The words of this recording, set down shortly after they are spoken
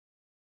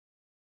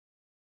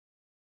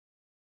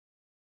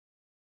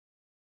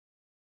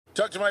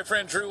Talk to my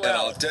friend Drew And Allen.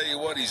 I'll tell you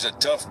what, he's a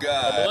tough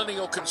guy. A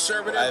millennial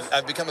conservative.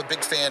 I've become a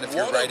big fan of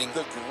your writing. One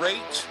of the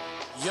great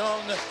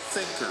young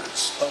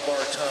thinkers of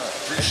our time.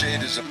 Appreciate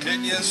his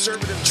opinions.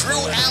 Conservative Drew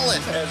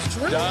Allen. As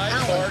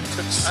die-hard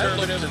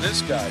conservative. I look to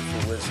this guy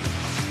for wisdom.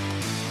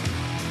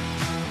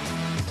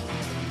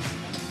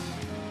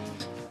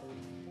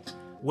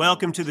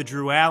 Welcome to the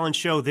Drew Allen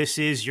Show. This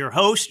is your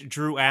host,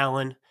 Drew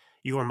Allen,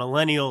 your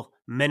millennial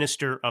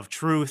minister of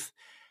truth.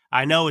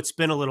 I know it's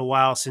been a little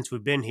while since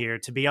we've been here.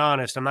 To be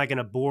honest, I'm not going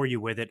to bore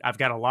you with it. I've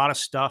got a lot of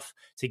stuff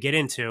to get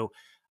into.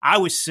 I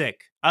was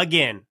sick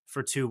again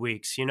for 2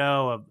 weeks. You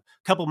know, a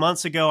couple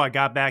months ago, I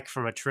got back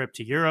from a trip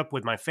to Europe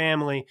with my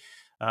family,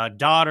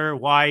 daughter,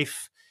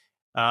 wife,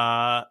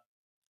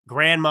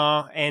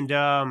 grandma, and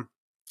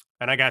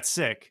I got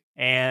sick.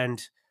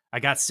 And I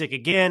got sick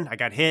again. I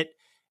got hit,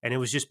 and it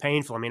was just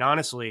painful. I mean,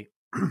 honestly,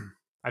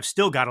 I've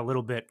still got a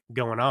little bit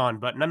going on,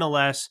 but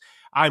nonetheless,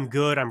 I'm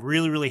good. I'm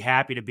really, really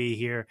happy to be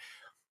here.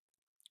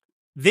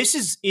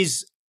 This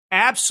is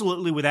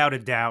absolutely, without a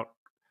doubt,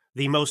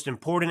 the most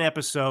important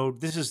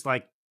episode. This is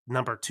like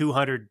number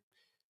 200,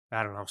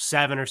 I don't know,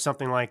 7 or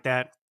something like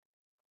that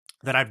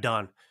I've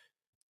done.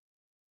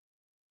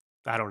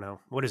 I don't know.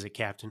 What is it,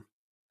 Captain?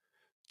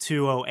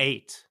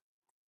 208.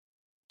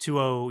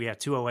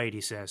 208,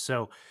 he says.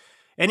 So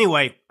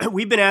anyway,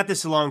 we've been at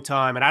this a long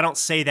time, and I don't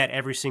say that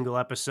every single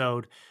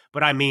episode,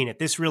 but I mean it.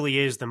 This really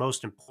is the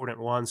most important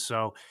one,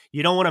 so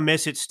you don't want to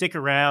miss it. Stick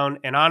around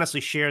and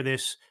honestly share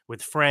this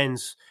with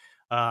friends,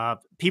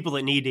 people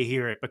that need to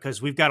hear it,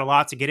 because we've got a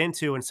lot to get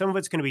into, and some of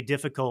it's going to be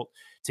difficult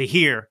to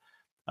hear.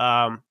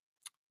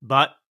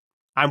 But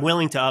I'm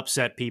willing to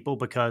upset people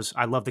because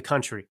I love the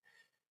country.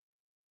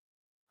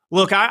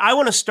 Look, I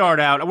want to start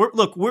out.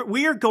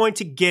 We are going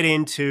to get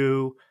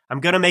into,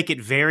 I'm going to make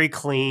it very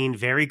clean,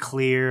 very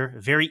clear,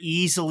 very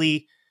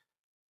easily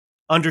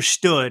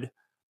understood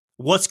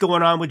what's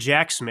going on with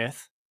Jack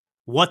Smith,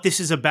 what this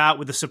is about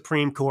with the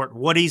Supreme Court.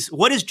 What is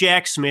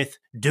Jack Smith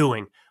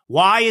doing?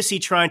 Why is he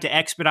trying to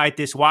expedite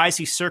this? Why is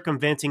he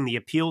circumventing the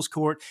appeals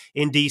court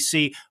in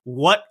D.C.?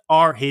 What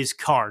are his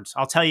cards?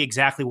 I'll tell you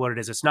exactly what it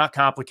is. It's not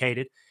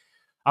complicated.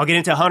 I'll get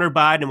into Hunter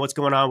Biden and what's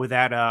going on with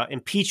that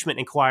impeachment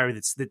inquiry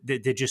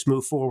that just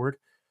moved forward.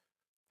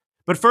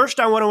 But first,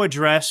 I want to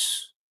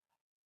address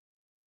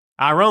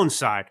our own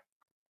side,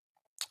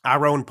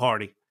 our own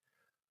party.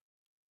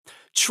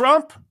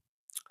 Trump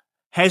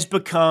has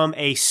become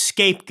a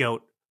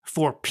scapegoat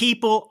for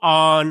people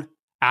on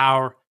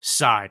our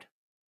side.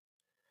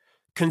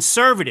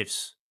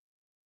 Conservatives,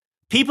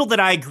 people that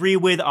I agree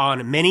with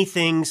on many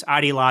things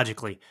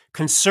ideologically,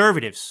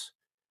 conservatives,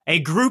 a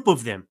group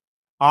of them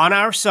on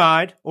our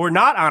side or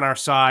not on our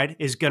side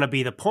is going to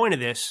be the point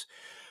of this,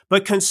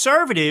 but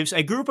conservatives,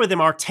 a group of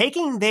them are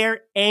taking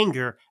their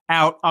anger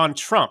out on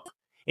Trump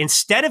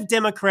instead of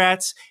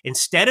Democrats,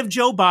 instead of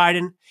Joe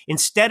Biden,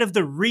 instead of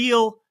the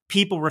real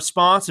people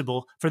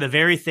responsible for the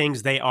very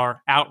things they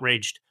are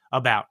outraged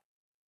about.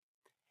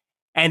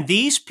 And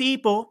these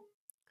people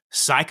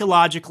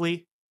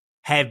psychologically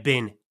have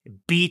been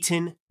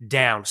beaten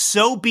down,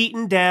 so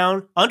beaten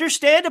down,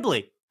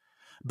 understandably,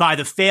 by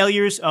the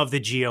failures of the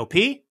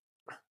GOP,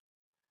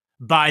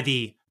 by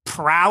the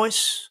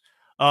prowess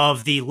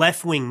of the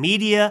left-wing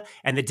media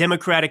and the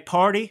Democratic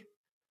Party.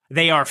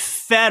 They are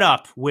fed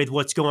up with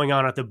what's going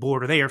on at the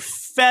border. They are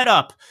fed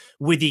up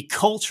with the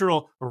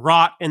cultural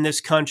rot in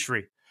this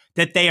country,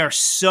 that they are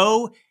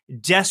so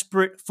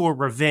desperate for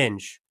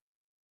revenge,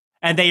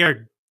 and they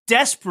are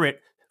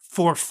desperate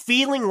for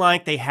feeling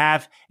like they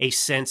have a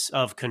sense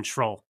of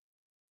control.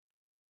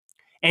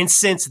 And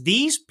since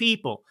these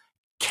people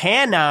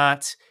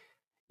cannot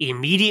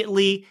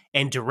immediately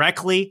and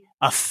directly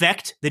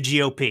affect the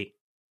GOP,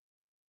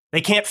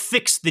 they can't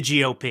fix the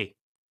GOP,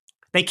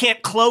 they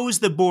can't close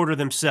the border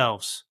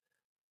themselves,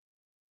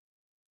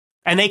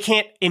 and they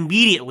can't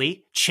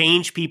immediately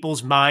change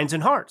people's minds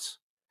and hearts.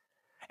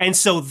 And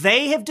so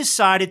they have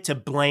decided to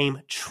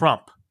blame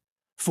Trump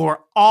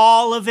for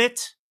all of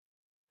it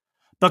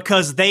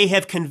because they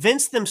have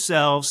convinced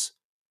themselves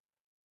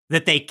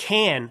that they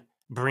can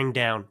bring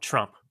down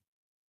Trump.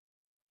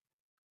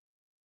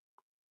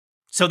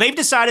 So they've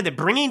decided that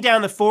bringing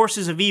down the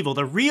forces of evil,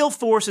 the real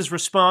forces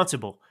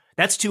responsible,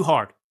 that's too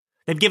hard.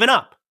 They've given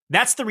up.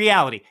 That's the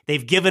reality.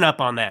 They've given up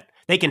on that.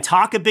 They can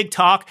talk a big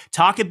talk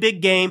a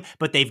big game,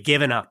 but they've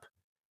given up.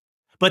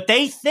 But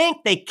they think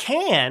they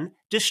can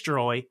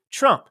destroy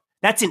Trump.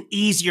 That's an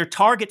easier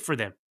target for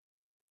them.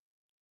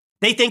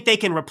 They think they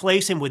can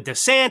replace him with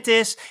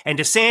DeSantis, and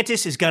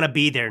DeSantis is going to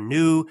be their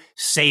new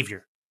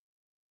savior.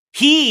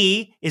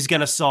 He is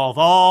going to solve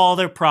all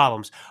their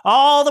problems,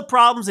 all the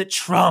problems that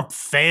Trump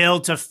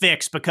failed to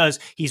fix because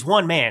he's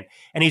one man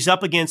and he's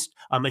up against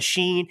a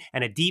machine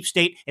and a deep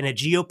state and a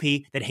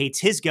GOP that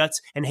hates his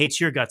guts and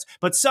hates your guts.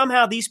 But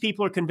somehow these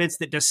people are convinced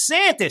that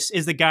DeSantis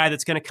is the guy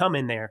that's going to come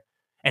in there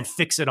and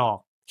fix it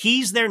all.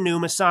 He's their new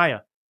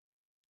Messiah.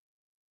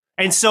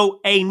 And so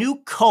a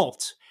new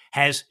cult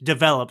has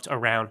developed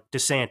around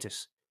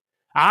DeSantis.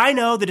 I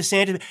know the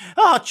DeSantis,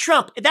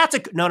 Trump, that's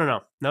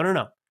no.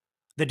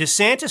 The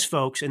DeSantis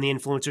folks and the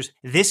influencers,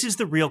 this is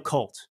the real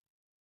cult.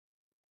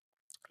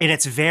 And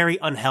it's very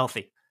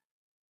unhealthy.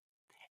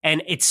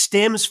 And it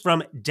stems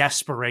from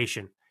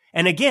desperation.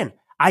 And again,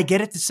 I get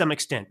it to some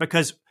extent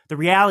because the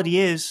reality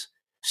is,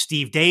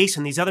 Steve Deace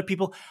and these other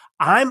people,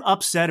 I'm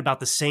upset about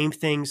the same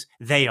things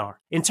they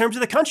are in terms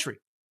of the country.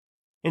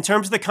 In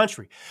terms of the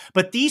country.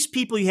 But these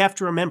people, you have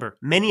to remember,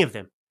 many of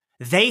them,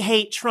 they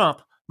hate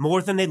Trump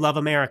more than they love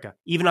America,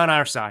 even on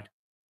our side.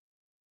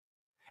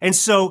 And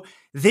so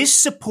this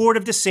support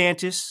of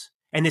DeSantis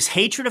and this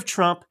hatred of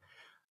Trump,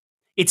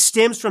 it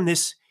stems from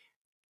this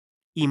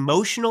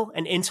emotional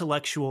and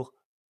intellectual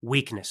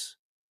weakness.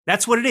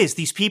 That's what it is.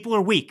 These people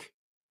are weak.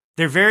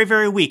 They're very,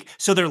 very weak.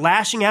 So they're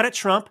lashing out at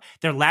Trump.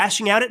 They're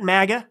lashing out at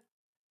MAGA.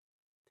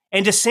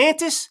 And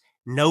DeSantis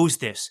knows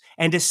this.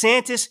 And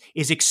DeSantis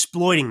is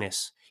exploiting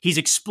this. He's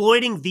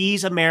exploiting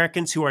these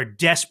Americans who are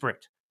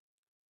desperate,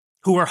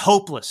 who are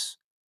hopeless.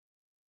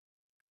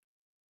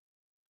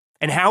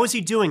 And how is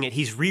he doing it?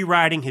 He's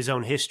rewriting his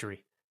own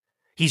history.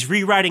 He's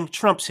rewriting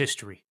Trump's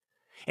history.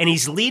 And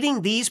he's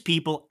leading these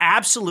people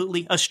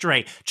absolutely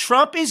astray.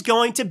 Trump is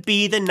going to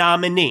be the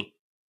nominee.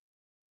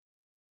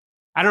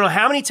 I don't know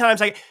how many times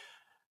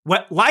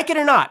like it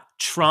or not,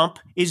 Trump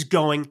is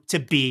going to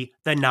be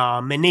the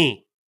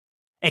nominee.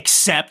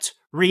 Accept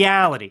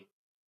reality.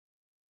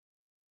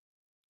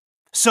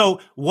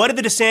 So what do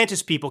the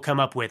DeSantis people come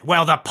up with?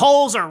 Well, the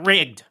polls are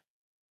rigged.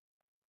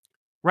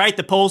 Right?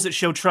 The polls that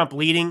show Trump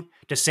leading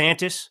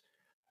DeSantis,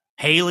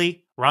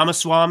 Haley,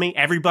 Ramaswamy,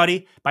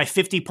 everybody by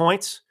 50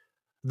 points.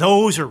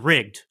 Those are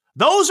rigged.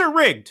 Those are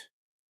rigged.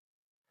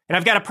 And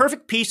I've got a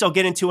perfect piece I'll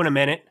get into in a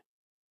minute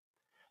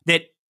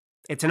that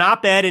it's an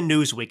op-ed in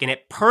Newsweek, and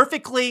it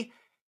perfectly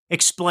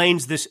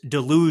explains this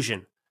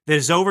delusion that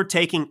is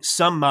overtaking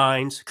some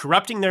minds,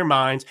 corrupting their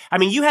minds. I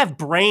mean, you have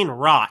brain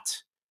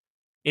rot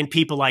in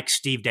people like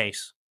Steve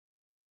Deace.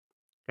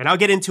 And I'll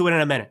get into it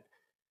in a minute.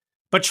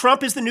 But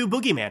Trump is the new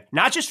boogeyman,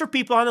 not just for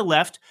people on the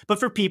left, but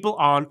for people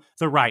on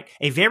the right.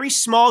 A very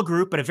small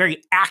group, but a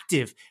very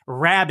active,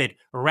 rabid,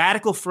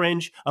 radical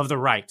fringe of the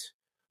right,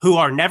 who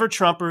are never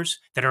Trumpers,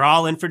 that are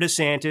all in for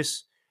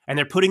DeSantis, and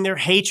they're putting their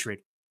hatred,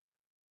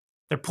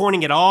 they're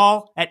pointing it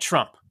all at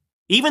Trump,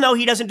 even though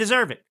he doesn't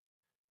deserve it.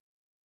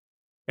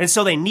 And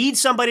so they need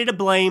somebody to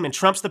blame, and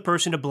Trump's the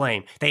person to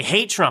blame. They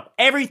hate Trump.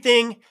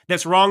 Everything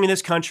that's wrong in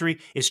this country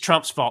is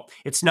Trump's fault.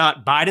 It's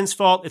not Biden's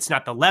fault. It's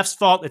not the left's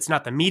fault. It's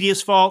not the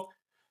media's fault.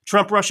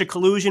 Trump-Russia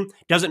collusion,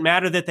 doesn't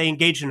matter that they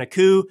engaged in a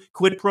coup.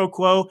 Quid pro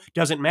quo,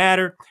 doesn't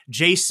matter.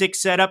 J6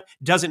 setup,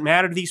 doesn't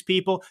matter to these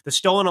people. The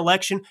stolen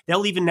election,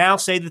 they'll even now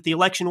say that the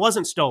election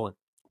wasn't stolen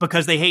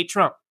because they hate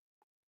Trump.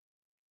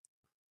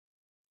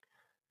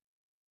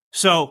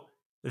 So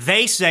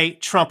they say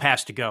Trump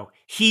has to go.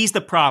 He's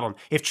the problem.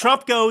 If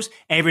Trump goes,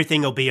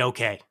 everything will be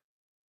okay.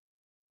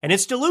 And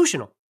it's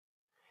delusional.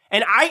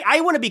 And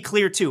I want to be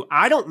clear too.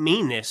 I don't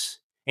mean this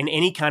in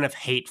any kind of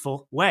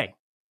hateful way.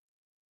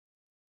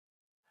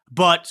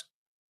 But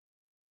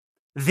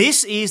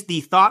this is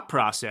the thought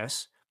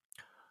process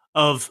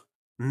of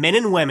men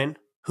and women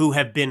who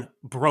have been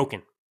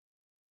broken.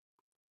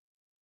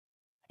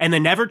 And the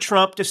never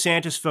Trump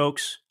DeSantis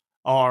folks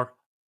are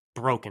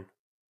broken.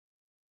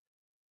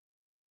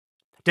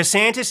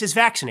 DeSantis is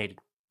vaccinated.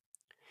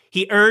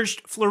 He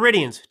urged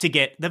Floridians to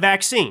get the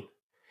vaccine.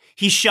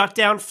 He shut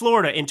down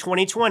Florida in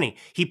 2020.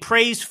 He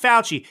praised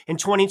Fauci in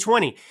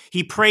 2020.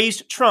 He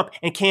praised Trump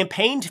and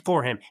campaigned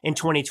for him in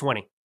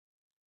 2020.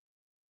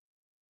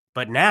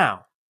 But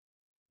now,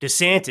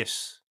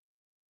 DeSantis,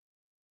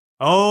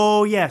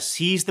 oh yes,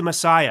 he's the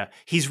Messiah.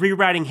 He's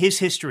rewriting his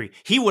history.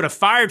 He would have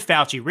fired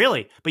Fauci,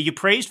 really, but you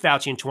praised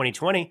Fauci in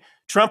 2020.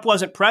 Trump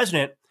wasn't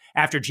president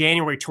after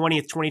January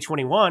 20th,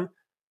 2021.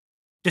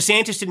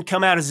 DeSantis didn't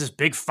come out as this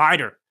big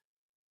fighter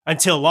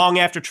until long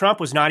after Trump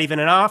was not even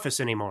in office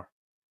anymore.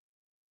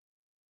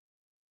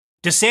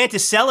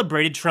 DeSantis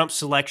celebrated Trump's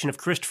selection of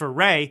Christopher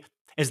Wray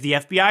as the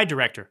FBI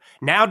director.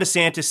 Now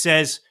DeSantis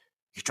says,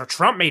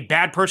 Trump made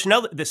bad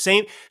personnel the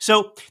same.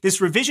 So this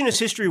revisionist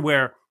history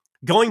where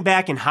going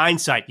back in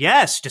hindsight,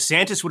 yes,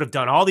 DeSantis would have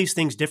done all these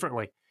things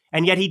differently.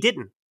 And yet he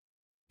didn't.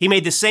 He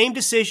made the same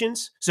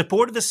decisions,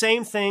 supported the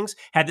same things,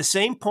 had the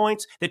same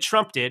points that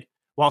Trump did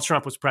while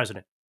Trump was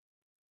president.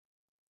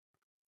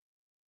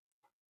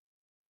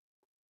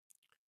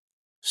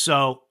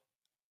 So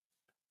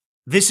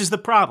this is the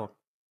problem.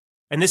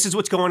 And this is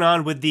what's going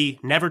on with the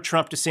never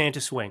Trump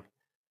DeSantis wing.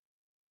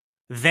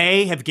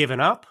 They have given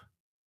up.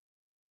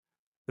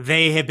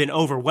 They have been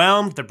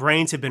overwhelmed, their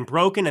brains have been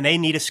broken, and they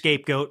need a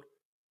scapegoat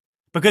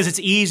because it's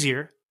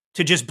easier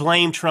to just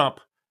blame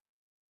Trump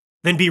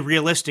than be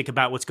realistic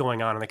about what's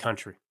going on in the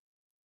country.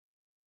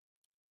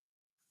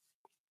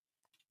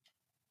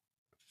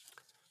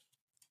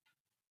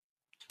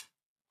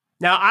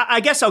 Now, I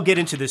guess I'll get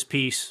into this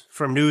piece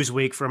from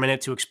Newsweek for a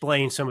minute to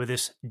explain some of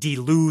this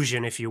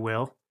delusion, if you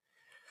will.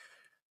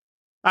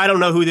 I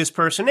don't know who this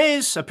person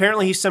is.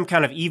 Apparently he's some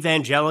kind of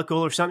evangelical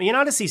or something. You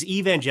notice these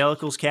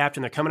evangelicals, Captain,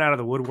 they're coming out of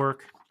the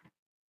woodwork.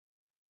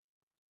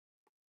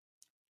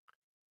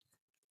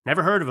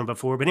 Never heard of him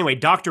before. But anyway,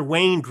 Dr.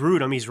 Wayne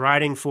Grudem, he's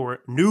writing for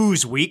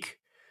Newsweek.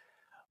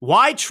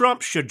 Why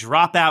Trump should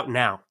drop out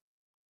now.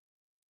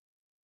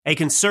 a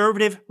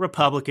conservative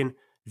Republican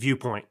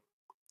viewpoint.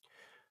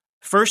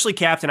 Firstly,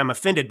 Captain, I'm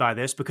offended by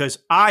this because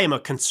I am a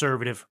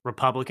conservative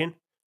Republican.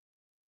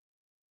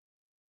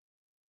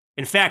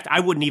 In fact, I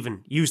wouldn't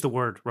even use the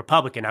word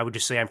Republican. I would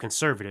just say I'm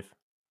conservative.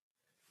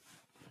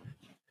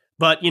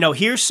 But,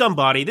 here's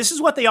somebody. This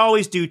is what they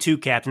always do too,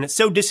 Captain. It's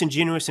so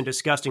disingenuous and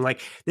disgusting. Like,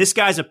 this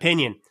guy's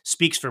opinion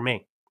speaks for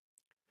me.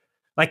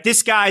 Like,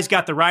 this guy's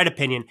got the right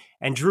opinion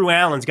and Drew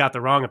Allen's got the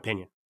wrong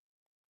opinion.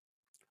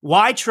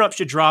 Why Trump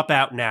should drop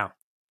out now.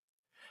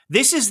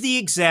 This is the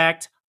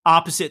exact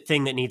opposite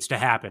thing that needs to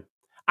happen.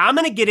 I'm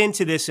going to get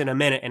into this in a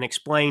minute and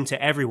explain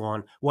to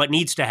everyone what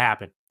needs to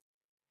happen.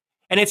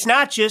 And it's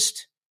not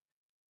just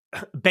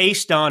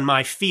based on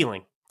my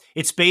feeling.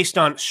 It's based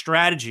on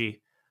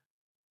strategy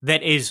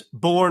that is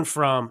born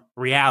from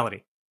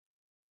reality.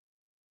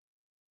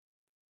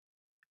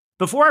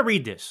 Before I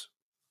read this,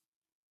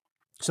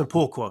 some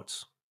pull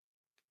quotes.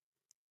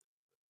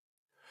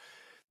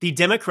 The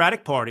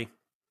Democratic Party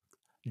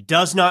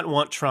does not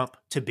want Trump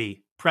to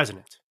be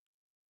president.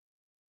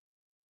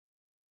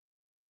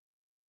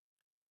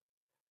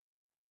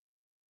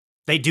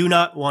 They do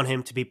not want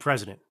him to be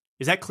president.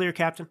 Is that clear,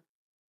 Captain?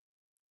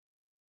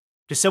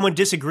 Does someone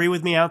disagree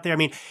with me out there? I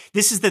mean,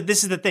 this is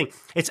the thing.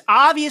 It's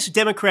obvious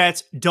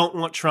Democrats don't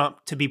want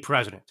Trump to be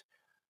president.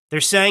 They're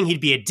saying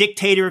he'd be a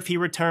dictator if he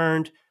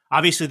returned.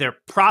 Obviously, they're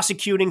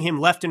prosecuting him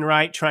left and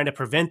right, trying to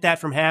prevent that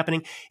from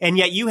happening. And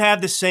yet you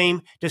have the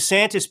same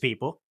DeSantis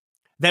people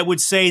that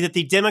would say that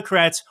the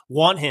Democrats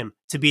want him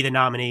to be the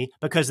nominee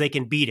because they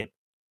can beat him.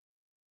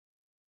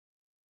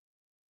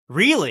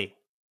 Really?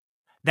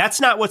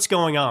 That's not what's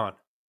going on.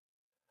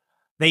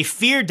 They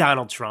fear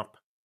Donald Trump,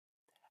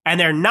 and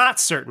they're not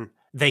certain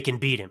they can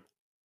beat him.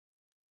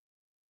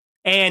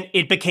 And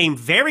it became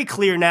very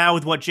clear now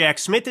with what Jack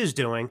Smith is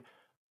doing,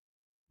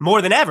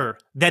 more than ever,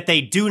 that they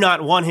do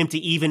not want him to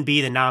even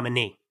be the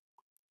nominee.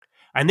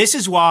 And this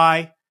is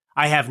why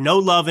I have no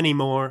love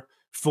anymore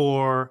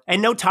for,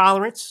 and no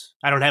tolerance,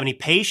 I don't have any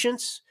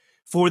patience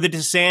for the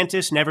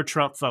DeSantis, never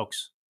Trump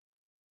folks.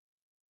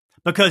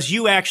 Because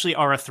you actually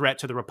are a threat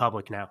to the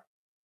Republic now.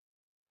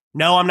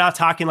 No, I'm not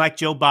talking like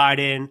Joe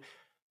Biden.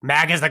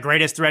 MAGA's the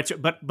greatest threat,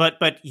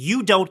 but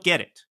you don't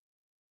get it.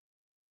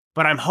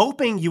 But I'm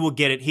hoping you will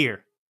get it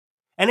here.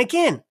 And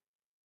again,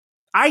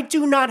 I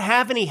do not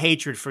have any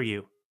hatred for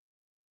you.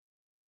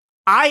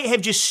 I have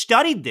just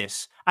studied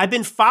this. I've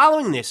been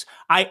following this.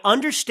 I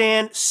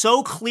understand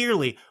so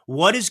clearly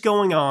what is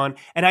going on,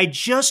 and I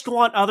just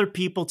want other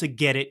people to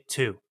get it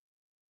too.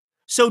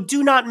 So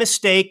do not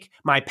mistake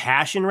my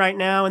passion right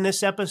now in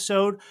this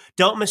episode.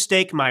 Don't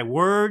mistake my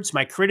words,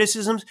 my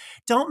criticisms.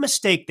 Don't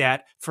mistake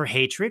that for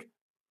hatred.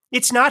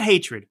 It's not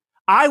hatred.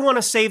 I want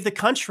to save the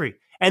country,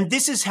 and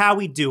this is how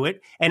we do it.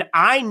 And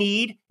I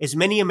need as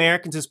many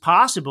Americans as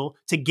possible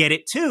to get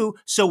it too,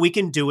 so we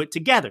can do it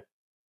together.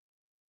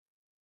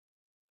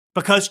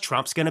 Because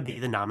Trump's going to be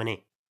the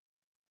nominee.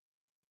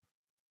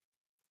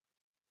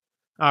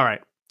 All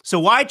right.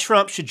 So why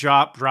Trump should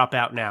drop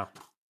out now?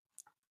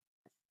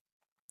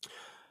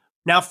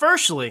 Now,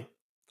 firstly,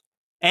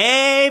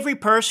 every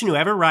person who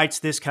ever writes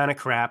this kind of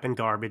crap and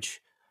garbage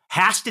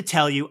has to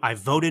tell you I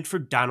voted for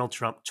Donald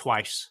Trump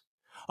twice.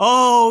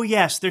 Oh,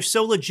 yes, they're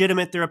so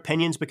legitimate, their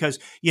opinions, because,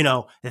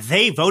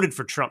 they voted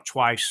for Trump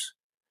twice.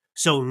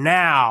 So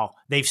now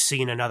they've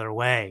seen another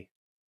way.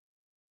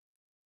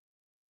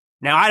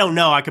 Now, I don't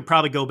know. I could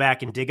probably go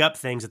back and dig up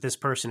things that this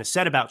person has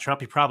said about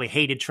Trump. He probably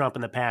hated Trump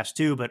in the past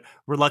too, but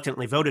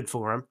reluctantly voted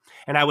for him.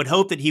 And I would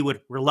hope that he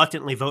would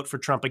reluctantly vote for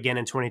Trump again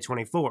in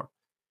 2024.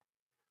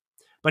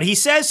 But he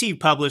says he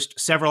published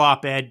several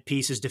op-ed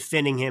pieces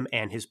defending him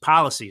and his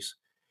policies.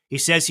 He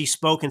says he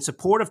spoke in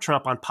support of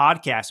Trump on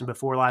podcasts and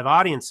before live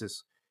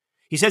audiences.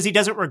 He says he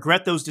doesn't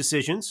regret those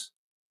decisions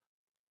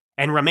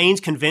and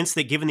remains convinced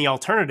that given the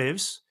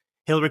alternatives,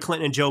 Hillary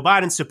Clinton and Joe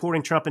Biden,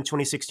 supporting Trump in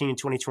 2016 and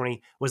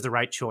 2020 was the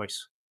right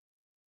choice.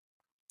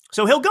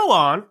 So he'll go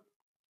on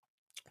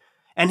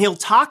and he'll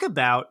talk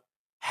about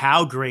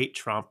how great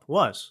Trump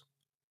was,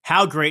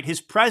 how great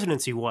his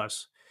presidency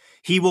was.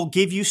 He will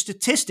give you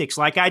statistics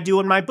like I do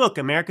in my book,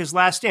 America's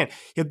Last Stand.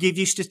 He'll give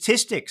you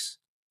statistics.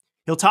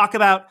 He'll talk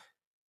about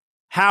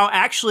how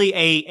actually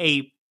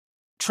a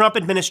Trump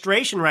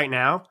administration right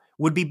now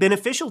would be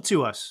beneficial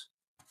to us.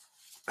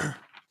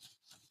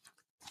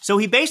 So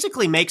he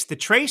basically makes the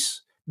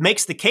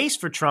case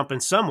for Trump in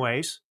some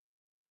ways.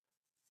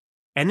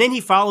 And then he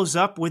follows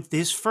up with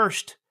his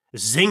first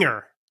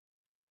zinger.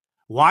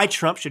 Why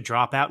Trump should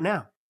drop out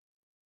now.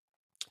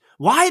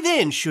 Why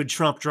then should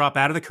Trump drop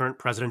out of the current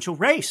presidential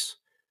race?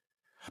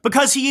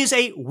 Because he is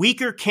a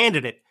weaker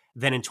candidate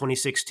than in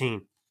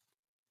 2016.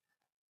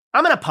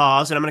 I'm going to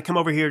pause and I'm going to come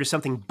over here to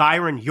something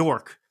Byron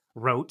York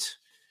wrote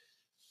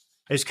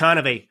as kind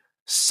of a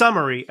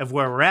summary of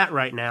where we're at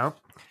right now.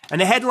 And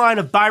the headline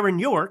of Byron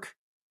York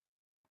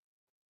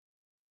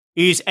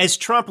is, as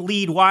Trump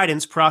lead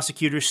widens,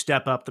 prosecutors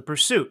step up the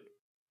pursuit.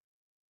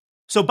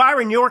 So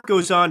Byron York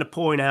goes on to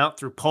point out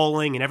through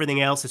polling and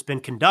everything else that's been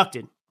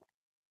conducted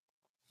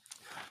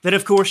that,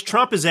 of course,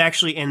 Trump is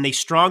actually in the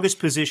strongest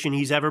position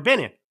he's ever been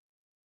in.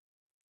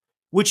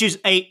 which is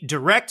a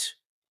direct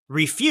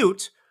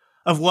refute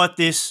of what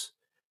this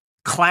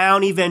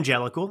clown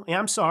evangelical,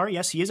 I'm sorry,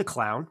 yes, he is a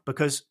clown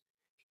because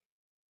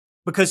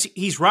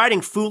he's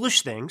writing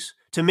foolish things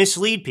to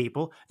mislead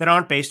people that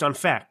aren't based on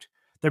fact.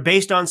 They're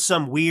based on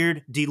some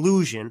weird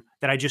delusion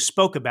that I just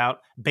spoke about,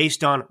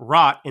 based on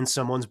rot in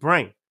someone's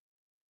brain.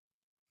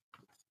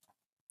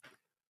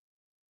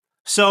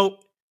 So,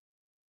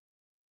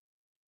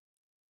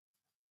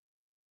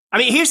 I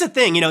mean, here's the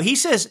thing. He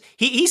says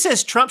he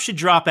says Trump should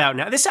drop out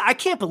now. I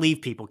can't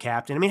believe people,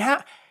 Captain. I mean,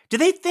 how do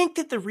they think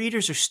that the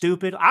readers are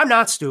stupid? I'm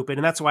not stupid,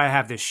 and that's why I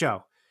have this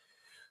show.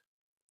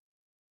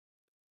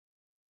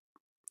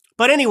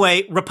 But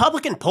anyway,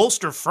 Republican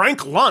pollster Frank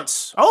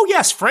Luntz. Oh,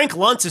 yes, Frank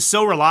Luntz is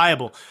so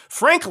reliable.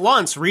 Frank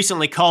Luntz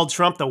recently called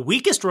Trump the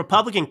weakest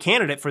Republican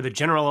candidate for the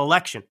general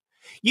election.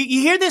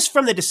 You hear this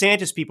from the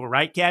DeSantis people,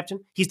 right,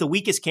 Captain? He's the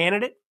weakest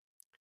candidate.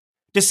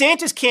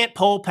 DeSantis can't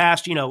poll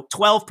past,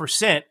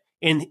 12%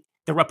 in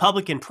the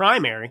Republican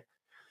primary.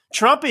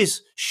 Trump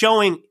is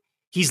showing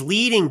he's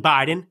leading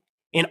Biden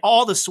in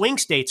all the swing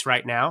states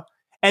right now.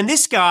 And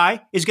this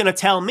guy is going to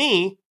tell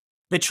me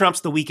that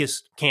Trump's the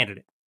weakest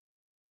candidate.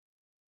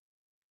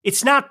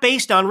 It's not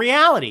based on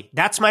reality.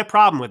 That's my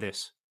problem with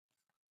this.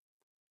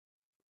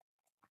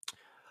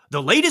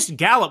 The latest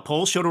Gallup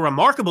poll showed a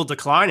remarkable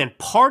decline in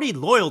party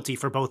loyalty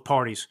for both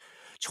parties.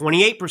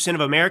 28%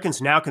 of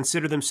Americans now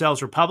consider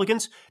themselves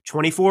Republicans,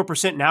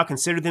 24% now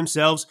consider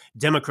themselves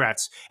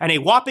Democrats, and a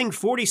whopping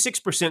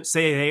 46%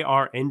 say they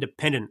are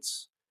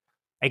independents.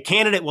 A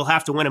candidate will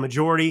have to win a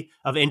majority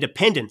of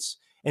independents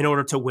in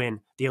order to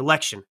win the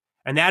election,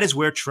 and that is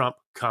where Trump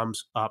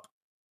comes up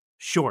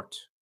short.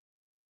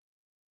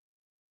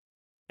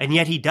 And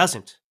yet he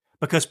doesn't,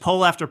 because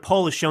poll after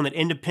poll has shown that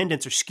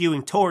independents are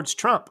skewing towards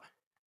Trump.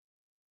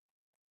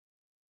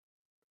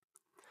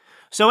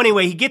 So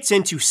anyway, he gets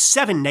into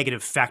 7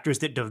 negative factors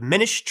that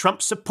diminish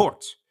Trump's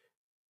support.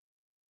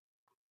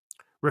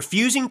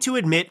 Refusing to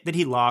admit that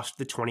he lost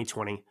the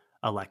 2020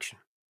 election.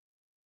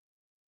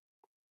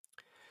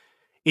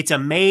 It's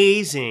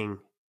amazing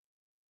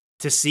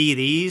to see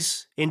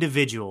these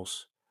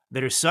individuals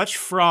that are such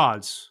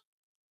frauds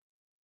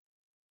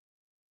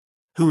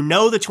who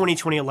know the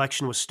 2020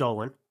 election was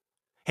stolen,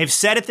 have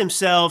said it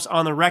themselves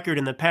on the record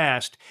in the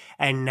past,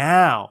 and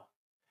now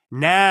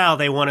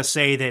they want to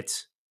say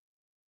that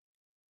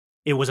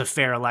it was a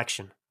fair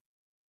election.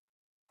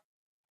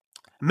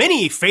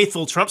 Many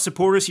faithful Trump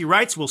supporters, he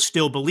writes, will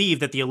still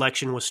believe that the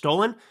election was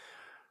stolen,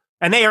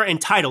 and they are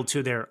entitled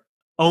to their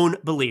own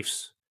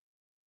beliefs.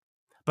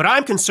 But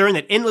I'm concerned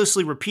that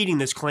endlessly repeating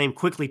this claim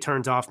quickly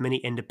turns off many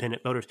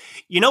independent voters.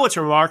 You know what's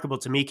remarkable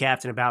to me,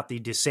 Captain, about the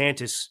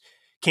DeSantis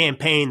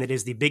campaign that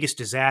is the biggest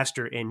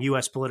disaster in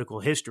U.S. political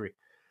history?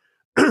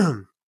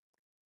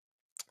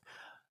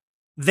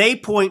 They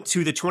point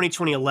to the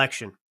 2020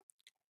 election,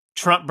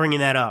 Trump bringing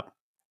that up,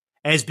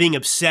 as being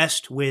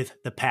obsessed with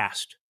the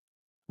past.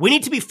 We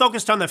need to be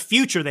focused on the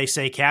future, they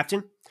say,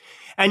 Captain.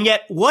 And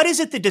yet, what is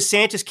it the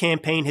DeSantis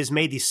campaign has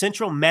made the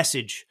central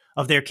message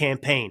of their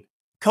campaign?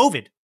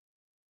 COVID.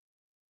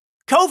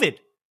 COVID.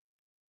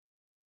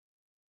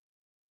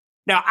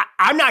 Now,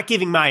 I'm not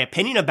giving my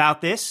opinion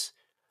about this.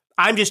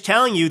 I'm just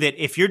telling you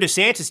that if you're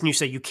DeSantis and you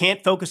say you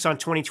can't focus on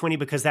 2020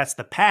 because that's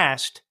the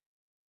past,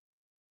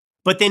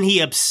 but then he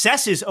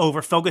obsesses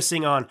over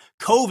focusing on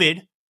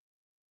COVID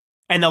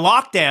and the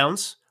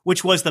lockdowns,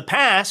 which was the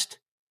past,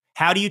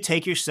 how do you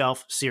take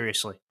yourself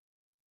seriously?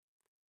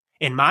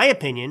 In my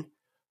opinion,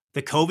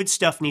 the COVID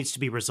stuff needs to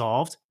be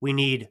resolved. We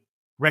need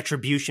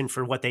retribution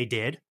for what they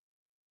did.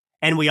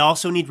 And we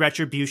also need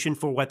retribution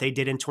for what they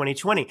did in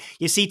 2020.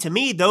 You see, to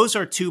me, those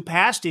are two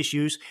past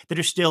issues that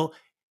are still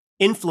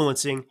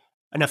influencing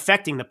and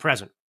affecting the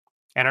present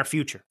and our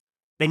future.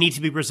 They need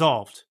to be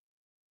resolved.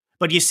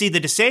 But you see, the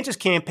DeSantis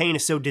campaign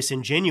is so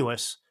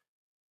disingenuous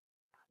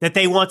that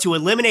they want to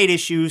eliminate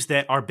issues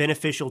that are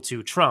beneficial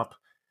to Trump,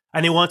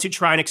 and they want to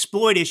try and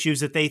exploit issues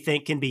that they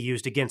think can be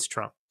used against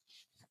Trump.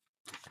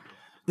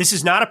 This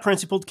is not a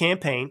principled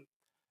campaign.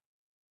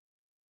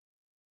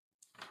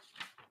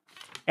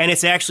 And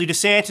it's actually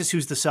DeSantis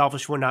who's the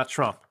selfish one, not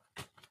Trump.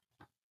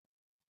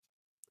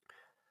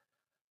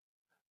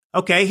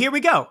 Okay, here we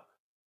go.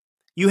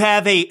 You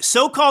have a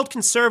so-called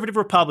conservative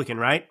Republican,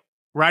 right?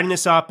 Writing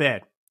this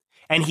op-ed.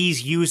 And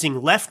he's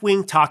using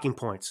left-wing talking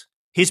points.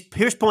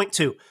 Here's point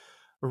 2.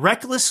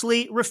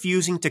 Recklessly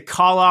refusing to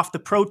call off the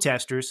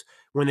protesters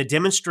when the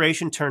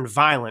demonstration turned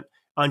violent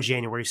on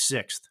January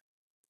 6th.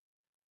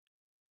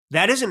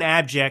 That is an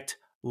abject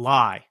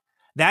lie.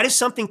 That is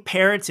something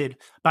parroted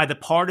by the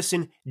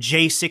partisan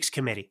J6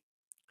 committee.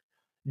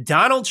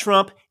 Donald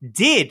Trump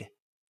did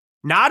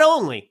not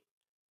only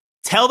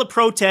tell the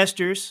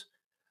protesters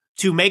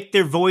to make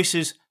their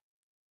voices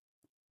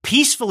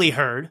peacefully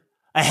heard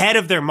ahead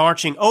of their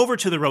marching over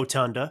to the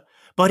rotunda,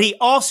 but he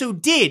also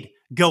did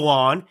go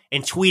on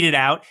and tweet it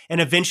out.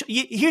 And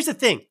eventually, here's the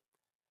thing.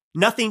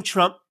 Nothing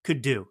Trump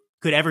could do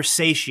could ever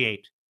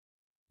satiate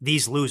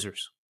these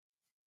losers.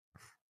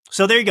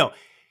 So there you go.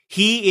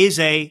 He is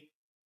a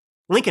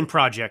Lincoln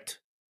Project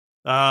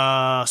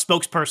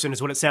spokesperson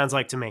is what it sounds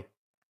like to me.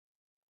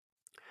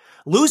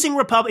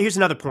 Here's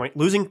another point.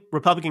 Losing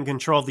Republican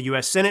control of the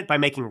U.S. Senate by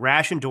making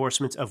rash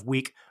endorsements of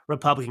weak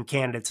Republican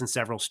candidates in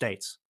several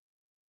states.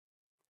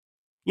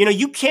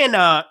 You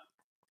can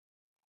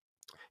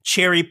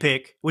cherry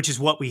pick, which is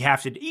what we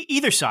have to do,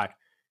 either side.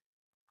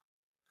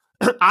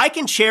 I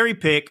can cherry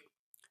pick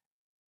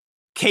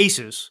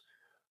cases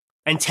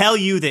and tell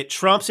you that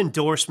Trump's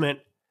endorsement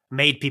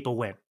made people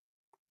win.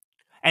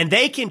 And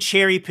they can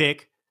cherry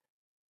pick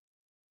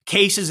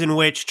cases in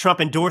which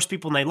Trump endorsed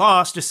people and they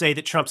lost to say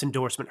that Trump's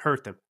endorsement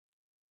hurt them.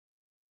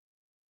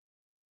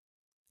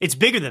 It's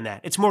bigger than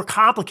that. It's more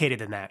complicated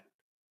than that.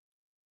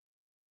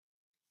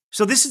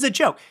 So this is a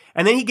joke.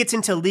 And then he gets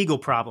into legal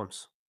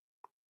problems.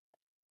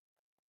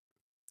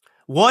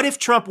 What if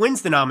Trump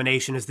wins the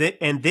nomination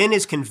and then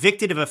is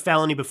convicted of a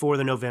felony before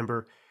the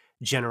November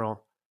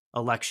general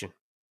election?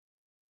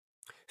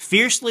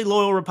 Fiercely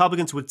loyal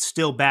Republicans would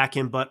still back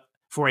him, but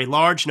for a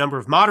large number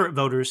of moderate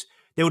voters,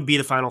 that would be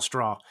the final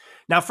straw.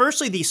 Now,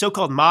 firstly, the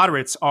so-called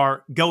moderates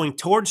are going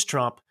towards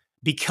Trump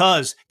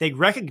because they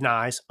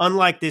recognize,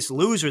 unlike this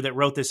loser that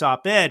wrote this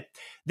op-ed,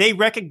 they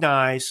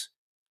recognize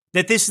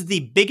that this is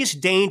the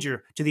biggest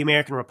danger to the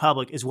American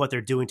Republic is what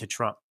they're doing to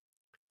Trump.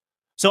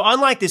 So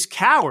unlike this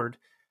coward,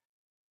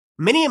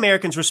 many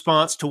Americans'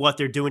 response to what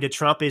they're doing to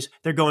Trump is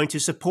they're going to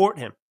support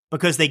him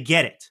because they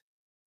get it.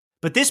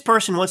 But this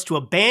person wants to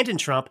abandon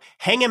Trump,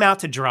 hang him out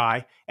to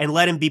dry, and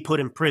let him be put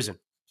in prison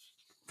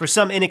for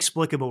some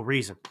inexplicable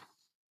reason.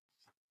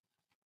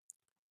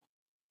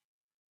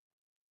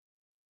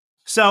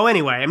 So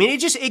anyway, I mean,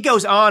 it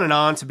goes on and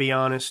on, to be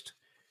honest.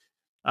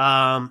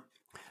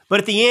 But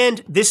at the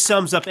end, this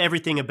sums up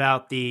everything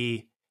about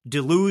the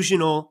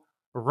delusional,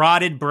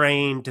 rotted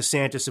brain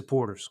DeSantis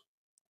supporters.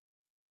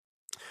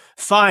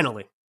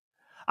 Finally,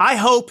 I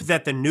hope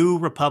that the new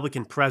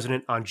Republican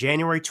president on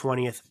January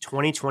 20th,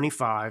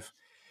 2025,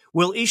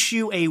 will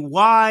issue a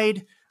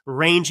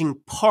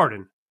wide-ranging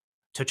pardon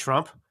to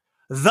Trump,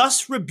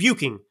 thus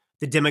rebuking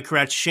the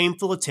Democrats'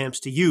 shameful attempts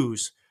to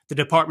use the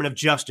Department of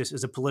Justice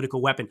as a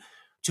political weapon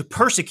to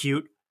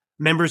persecute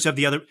members of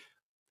the other.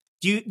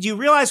 Do you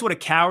realize what a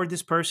coward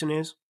this person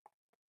is?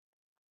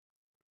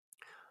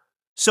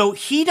 So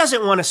he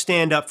doesn't want to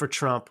stand up for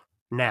Trump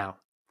now.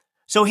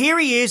 So here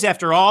he is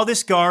after all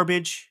this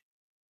garbage,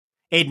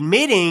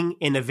 admitting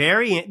in the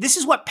very end, this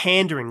is what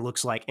pandering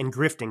looks like and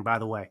grifting, by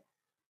the way.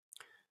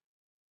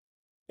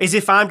 As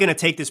if I'm going to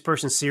take this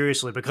person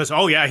seriously because,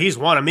 oh yeah, he's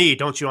one of me,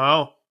 don't you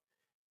know?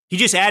 He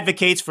just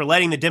advocates for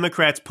letting the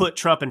Democrats put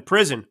Trump in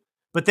prison,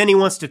 but then he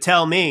wants to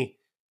tell me,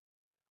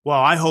 well,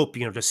 I hope,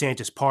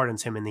 DeSantis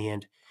pardons him in the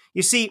end.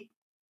 You see,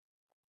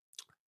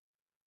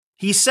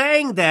 he's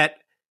saying that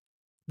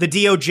the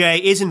DOJ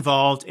is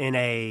involved in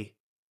a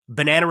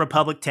banana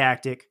republic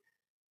tactic,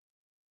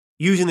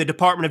 using the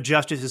Department of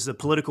Justice as a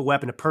political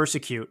weapon to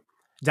persecute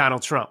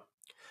Donald Trump.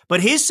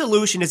 But his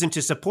solution isn't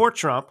to support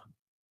Trump.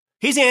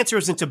 His answer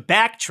isn't to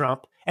back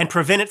Trump and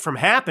prevent it from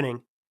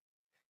happening.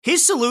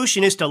 His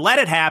solution is to let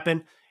it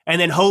happen and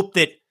then hope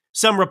that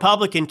some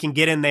Republican can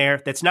get in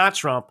there that's not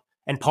Trump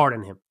and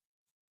pardon him.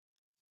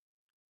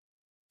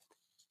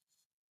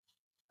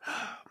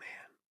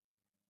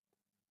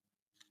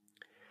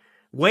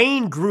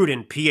 Wayne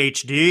Grudem,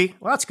 PhD,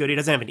 well, that's good. He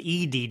doesn't have an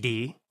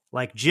EDD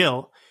like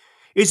Jill,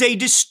 is a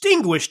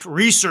distinguished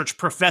research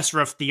professor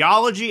of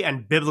theology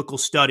and biblical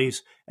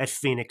studies at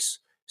Phoenix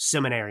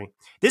Seminary.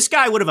 This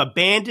guy would have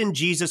abandoned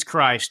Jesus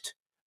Christ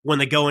when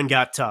the going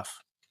got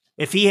tough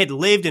if he had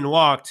lived and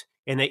walked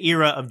in the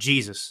era of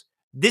Jesus.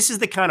 This is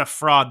the kind of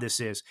fraud this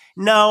is.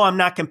 No, I'm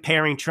not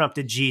comparing Trump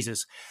to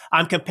Jesus.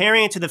 I'm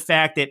comparing it to the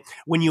fact that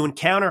when you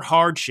encounter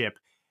hardship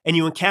and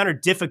you encounter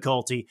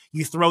difficulty,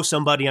 you throw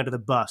somebody under the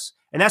bus.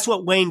 And that's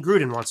what Wayne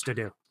Grudem wants to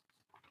do.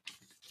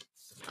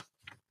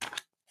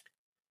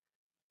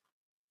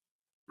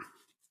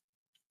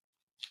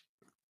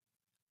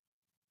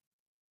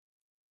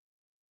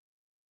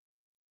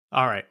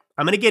 All right,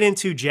 I'm going to get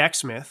into Jack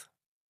Smith,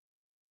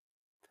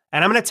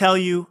 and I'm going to tell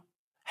you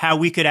how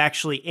we could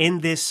actually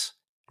end this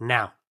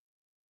now.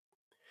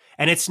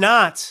 And it's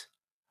not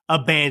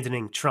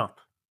abandoning Trump.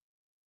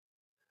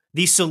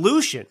 The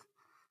solution,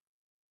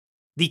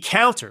 the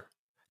counter,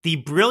 the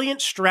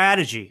brilliant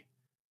strategy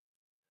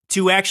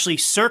to actually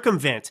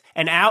circumvent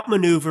and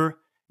outmaneuver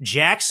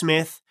Jack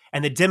Smith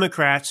and the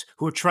Democrats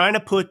who are trying to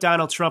put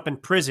Donald Trump in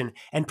prison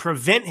and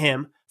prevent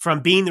him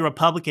from being the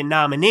Republican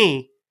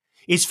nominee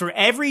is for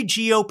every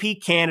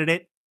GOP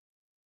candidate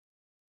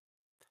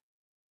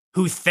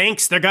who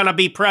thinks they're going to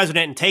be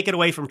president and take it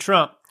away from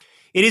Trump,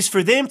 it is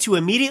for them to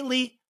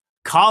immediately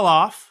call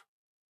off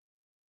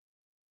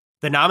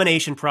the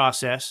nomination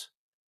process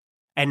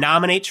and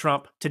nominate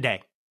Trump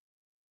today.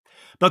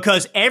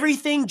 Because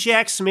everything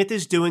Jack Smith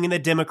is doing and the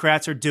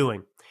Democrats are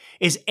doing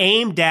is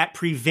aimed at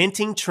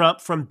preventing Trump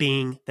from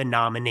being the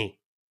nominee.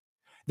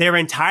 Their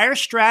entire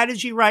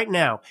strategy right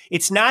now,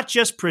 it's not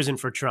just prison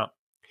for Trump.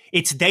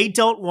 It's they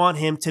don't want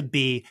him to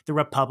be the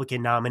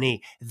Republican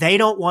nominee. They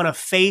don't want to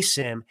face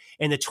him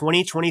in the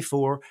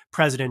 2024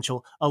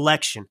 presidential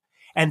election.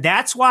 And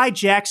that's why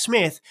Jack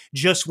Smith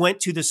just went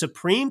to the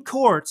Supreme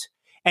Court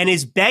and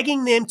is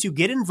begging them to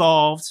get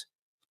involved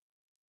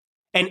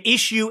and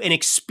issue an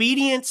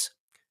expedient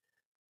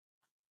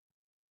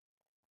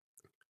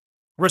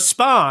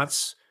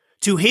response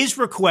to his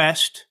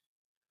request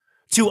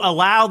to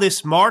allow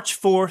this March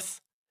 4th,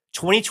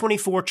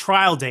 2024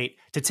 trial date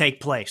to take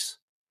place.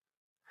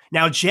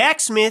 Now, Jack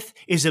Smith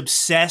is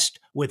obsessed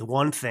with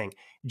one thing.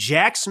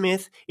 Jack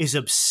Smith is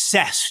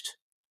obsessed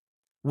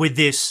with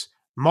this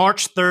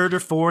March 3rd or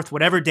 4th,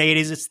 whatever day it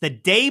is. It's the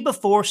day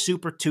before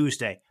Super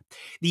Tuesday.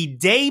 The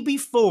day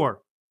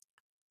before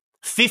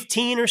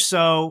 15 or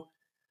so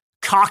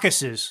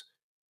caucuses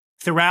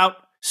throughout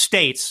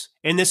states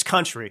in this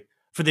country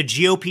for the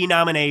GOP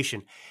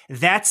nomination.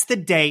 That's the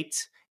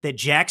date that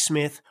Jack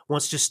Smith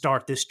wants to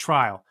start this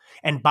trial.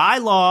 And by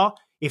law,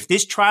 if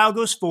this trial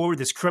goes forward,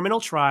 this criminal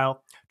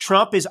trial,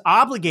 Trump is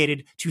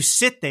obligated to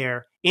sit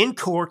there in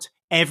court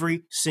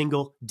every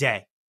single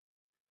day.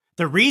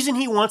 The reason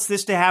he wants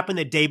this to happen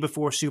the day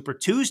before Super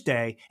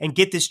Tuesday and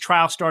get this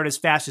trial started as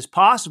fast as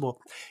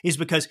possible is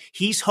because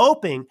he's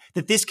hoping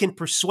that this can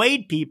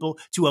persuade people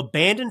to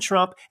abandon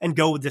Trump and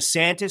go with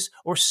DeSantis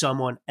or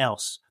someone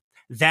else.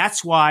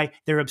 That's why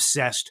they're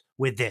obsessed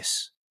with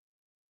this.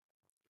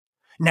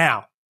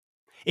 Now,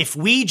 if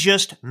we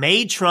just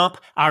made Trump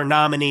our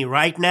nominee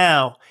right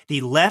now,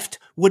 the left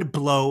would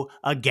blow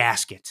a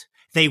gasket.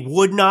 They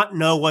would not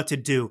know what to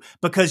do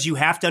because you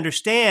have to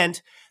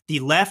understand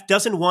the left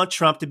doesn't want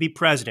Trump to be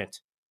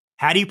president.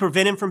 How do you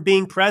prevent him from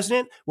being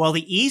president? Well,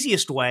 the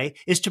easiest way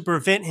is to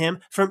prevent him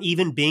from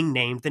even being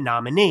named the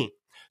nominee.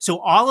 So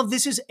all of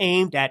this is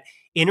aimed at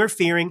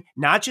interfering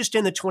not just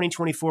in the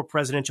 2024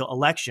 presidential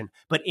election,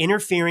 but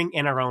interfering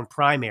in our own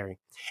primary.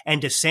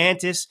 And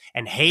DeSantis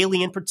and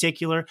Haley in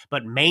particular,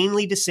 but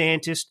mainly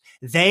DeSantis,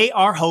 they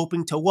are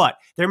hoping to what?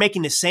 They're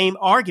making the same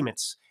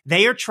arguments.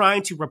 They are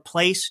trying to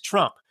replace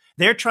Trump.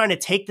 They're trying to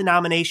take the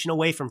nomination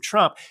away from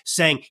Trump,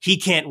 saying he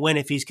can't win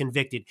if he's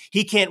convicted.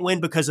 He can't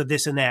win because of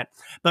this and that.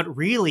 But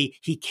really,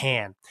 he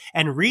can.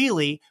 And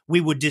really,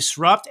 we would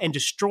disrupt and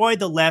destroy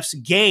the left's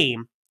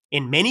game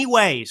in many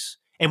ways.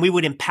 And we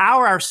would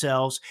empower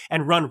ourselves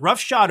and run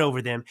roughshod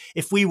over them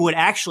if we would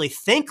actually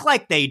think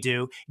like they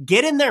do,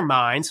 get in their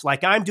minds,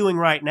 like I'm doing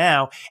right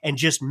now, and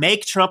just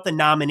make Trump the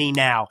nominee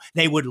now.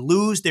 They would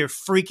lose their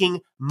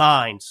freaking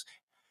minds.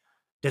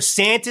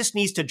 DeSantis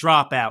needs to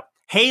drop out.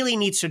 Haley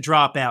needs to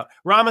drop out.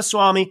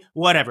 Ramaswamy,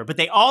 whatever. But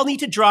they all need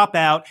to drop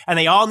out, and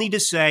they all need to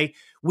say,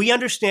 we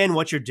understand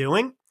what you're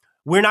doing.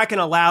 We're not going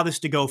to allow this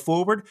to go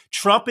forward.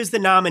 Trump is the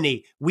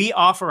nominee. We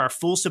offer our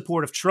full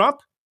support of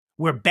Trump.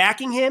 We're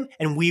backing him,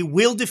 and we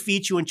will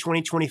defeat you in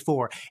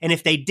 2024. And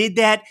if they did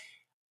that,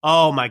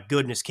 oh my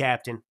goodness,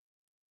 Captain,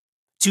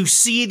 to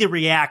see the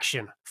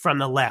reaction from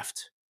the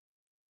left,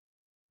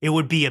 it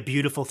would be a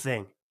beautiful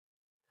thing.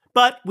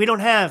 But we don't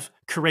have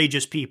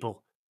courageous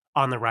people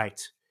on the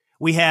right.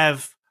 We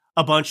have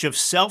a bunch of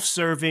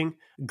self-serving,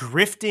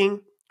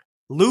 grifting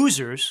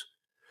losers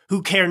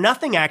who care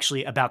nothing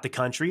actually about the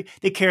country.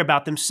 They care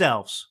about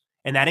themselves,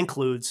 and that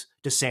includes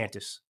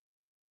DeSantis.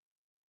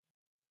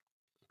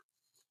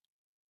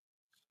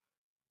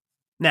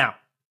 Now,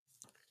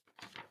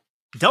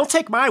 don't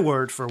take my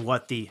word for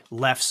what the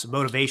left's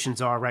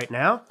motivations are right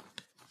now.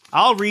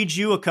 I'll read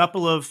you a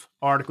couple of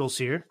articles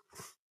here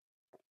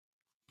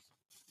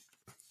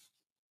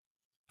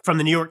from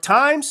the New York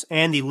Times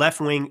and the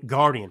left-wing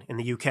Guardian in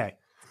the UK.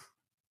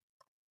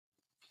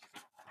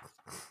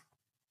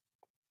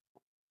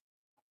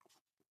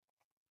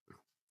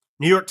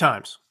 New York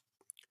Times.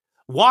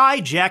 Why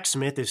Jack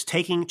Smith is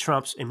taking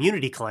Trump's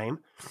immunity claim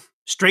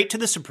straight to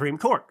the Supreme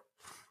Court.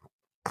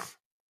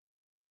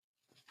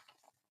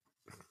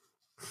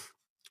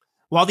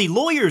 While the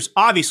lawyers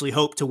obviously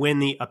hoped to win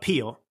the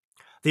appeal,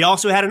 they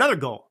also had another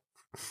goal: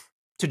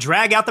 to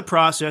drag out the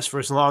process for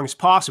as long as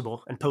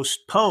possible and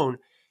postpone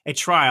a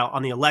trial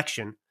on the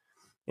election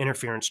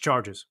interference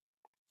charges.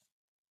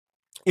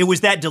 It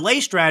was that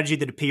delay strategy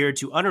that appeared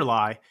to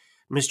underlie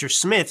Mr.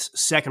 Smith's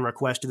second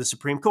request to the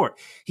Supreme Court.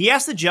 He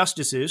asked the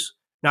justices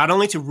not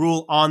only to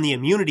rule on the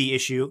immunity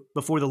issue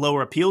before the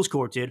lower appeals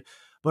court did,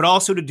 but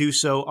also to do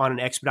so on an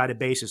expedited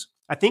basis.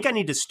 I think I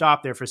need to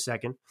stop there for a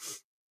second.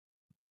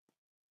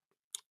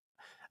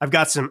 I've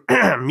got some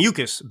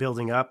mucus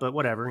building up, but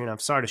whatever, I'm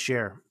sorry to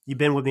share. You've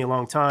been with me a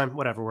long time,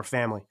 whatever, we're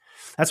family.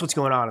 That's what's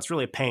going on. It's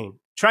really a pain.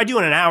 Try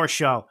doing an hour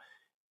show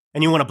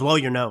and you want to blow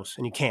your nose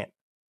and you can't.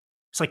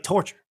 It's like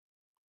torture.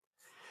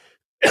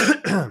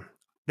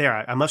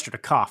 There, I mustered a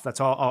cough. That's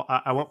all.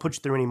 I won't put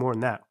you through any more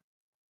than that.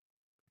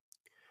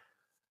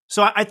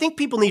 So I think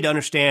people need to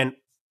understand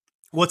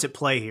what's at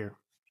play here.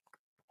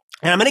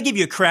 And I'm going to give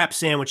you a crap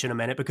sandwich in a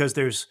minute because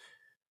there's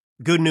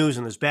good news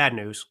and there's bad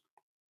news.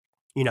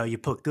 You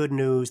put good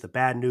news, the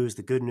bad news,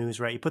 the good news,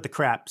 right? You put the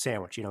crap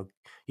sandwich,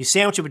 you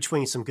sandwich it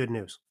between some good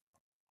news.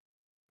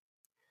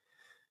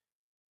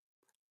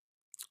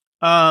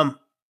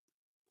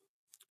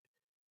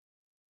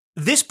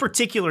 This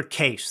particular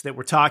case that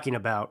we're talking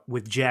about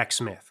with Jack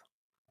Smith,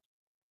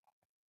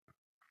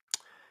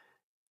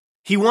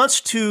 he wants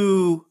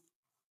to,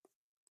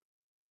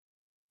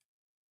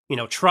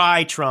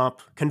 try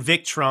Trump,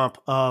 convict Trump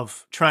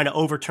of trying to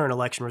overturn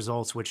election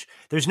results, which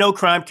there's no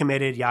crime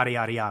committed, yada,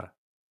 yada, yada.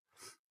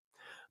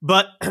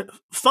 But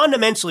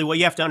fundamentally, what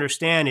you have to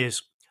understand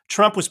is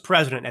Trump was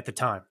president at the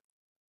time.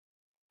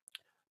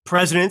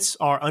 Presidents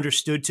are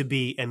understood to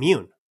be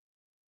immune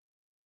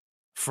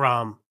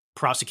from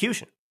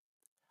prosecution.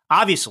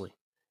 Obviously,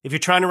 if you're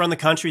trying to run the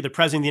country, the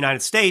president of the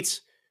United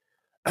States,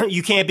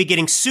 you can't be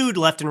getting sued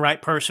left and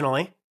right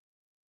personally,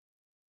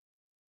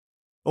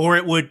 or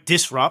it would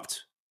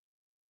disrupt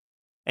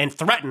and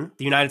threaten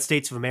the United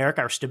States of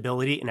America, our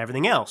stability, and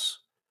everything else.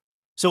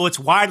 So it's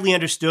widely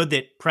understood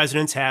that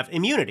presidents have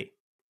immunity.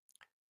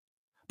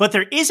 But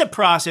there is a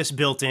process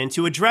built in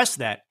to address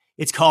that.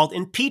 It's called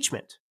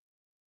impeachment.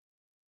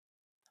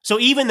 So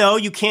even though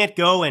you can't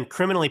go and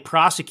criminally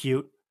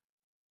prosecute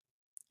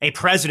a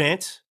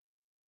president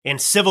in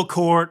civil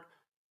court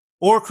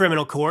or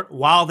criminal court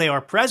while they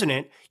are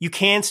president, you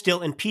can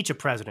still impeach a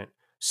president.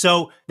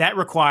 So that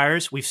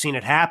requires, we've seen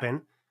it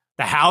happen,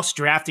 the House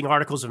drafting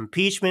articles of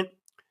impeachment,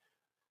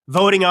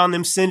 voting on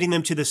them, sending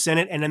them to the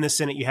Senate, and in the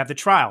Senate you have the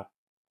trial.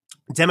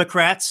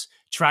 Democrats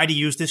tried to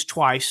use this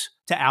twice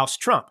to oust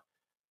Trump.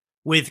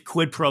 With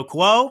quid pro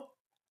quo,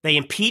 they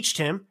impeached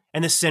him,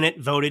 and the Senate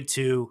voted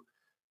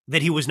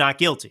that he was not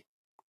guilty.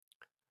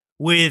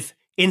 With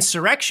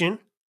insurrection,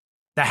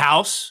 the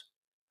House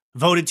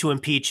voted to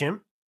impeach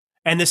him,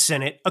 and the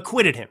Senate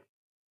acquitted him.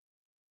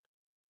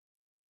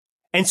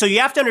 And so you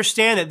have to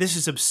understand that this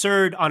is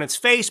absurd on its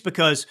face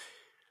because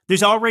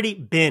there's already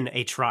been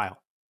a trial.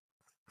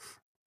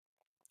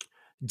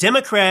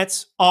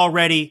 Democrats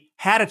already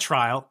had a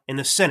trial in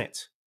the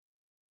Senate.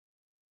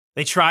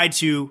 They tried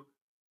to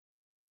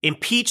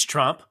impeach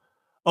Trump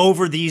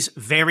over these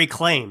very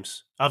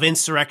claims of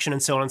insurrection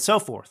and so on and so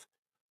forth.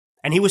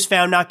 And he was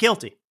found not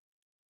guilty.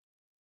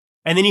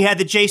 And then you had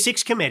the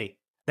J6 committee.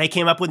 They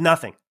came up with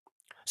nothing.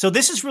 So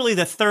this is really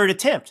the third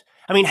attempt.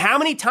 I mean, how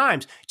many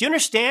times? Do you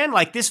understand?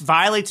 Like, this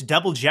violates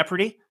double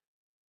jeopardy.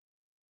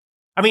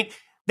 I mean,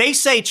 they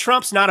say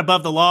Trump's not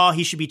above the law.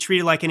 He should be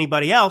treated like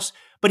anybody else,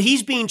 but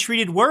he's being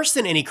treated worse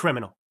than any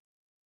criminal.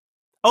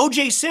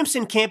 O.J.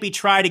 Simpson can't be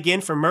tried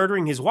again for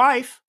murdering his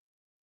wife.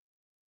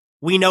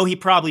 We know he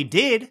probably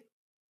did.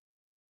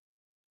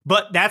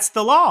 But that's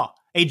the law.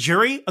 A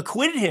jury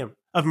acquitted him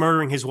of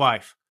murdering his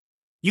wife.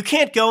 You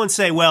can't go and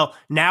say, well,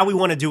 now we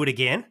want to do it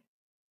again.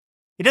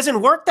 It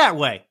doesn't work that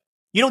way.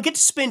 You don't get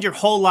to spend your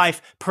whole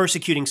life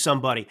persecuting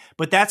somebody,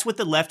 but that's what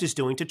the left is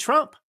doing to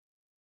Trump.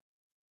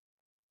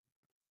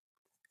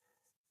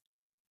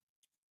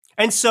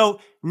 And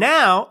so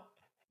now,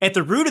 at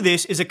the root of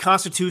this is a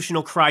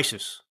constitutional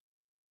crisis.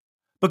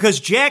 Because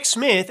Jack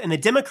Smith and the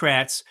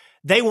Democrats,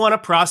 they want to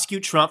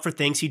prosecute Trump for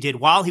things he did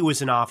while he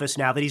was in office,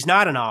 now that he's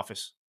not in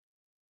office.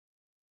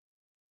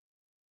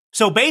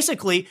 So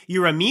basically,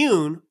 you're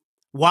immune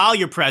while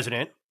you're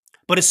president,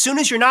 but as soon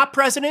as you're not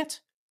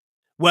president,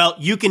 well,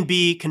 you can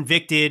be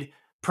convicted,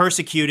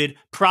 persecuted,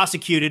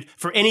 prosecuted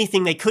for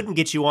anything they couldn't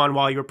get you on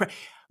while you were president.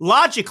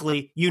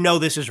 Logically, you know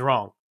this is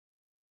wrong.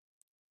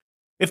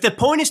 If the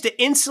point is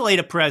to insulate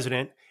a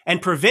president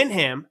and prevent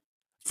him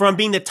from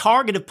being the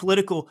target of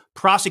political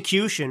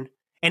prosecution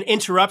and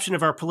interruption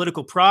of our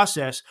political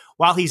process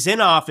while he's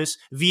in office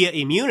via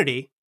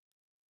immunity,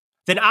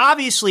 then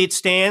obviously it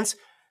stands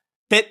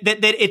that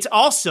it's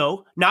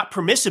also not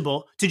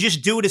permissible to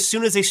just do it as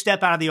soon as they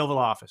step out of the Oval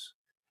Office.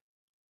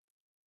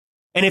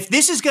 And if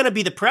this is going to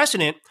be the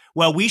precedent,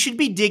 well, we should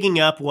be digging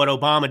up what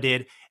Obama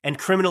did and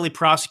criminally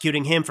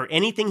prosecuting him for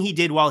anything he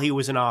did while he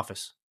was in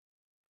office.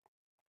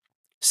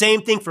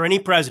 Same thing for any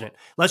president.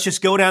 Let's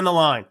just go down the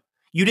line.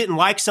 You didn't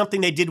like something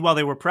they did while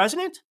they were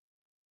president?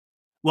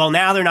 Well,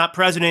 now they're not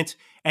president,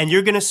 and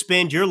you're going to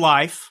spend your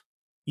life.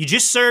 You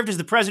just served as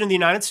the president of the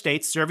United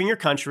States, serving your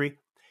country,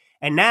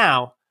 and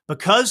now,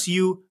 because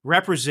you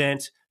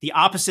represent the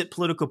opposite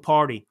political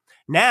party,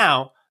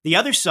 now the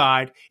other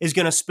side is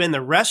going to spend the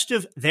rest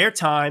of their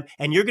time,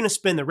 and you're going to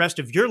spend the rest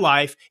of your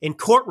life in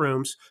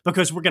courtrooms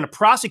because we're going to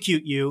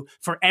prosecute you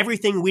for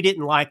everything we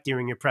didn't like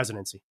during your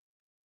presidency.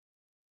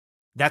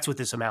 That's what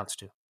this amounts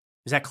to.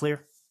 Is that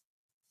clear?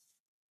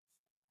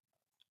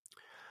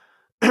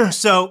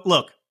 So,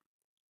 look,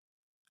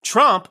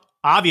 Trump,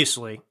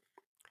 obviously,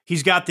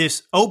 he's got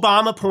this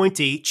Obama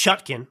appointee,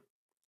 Chutkin,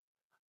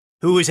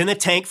 who is in the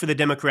tank for the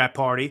Democrat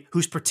Party,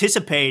 who's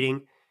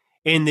participating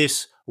in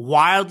this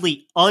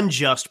wildly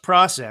unjust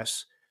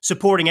process,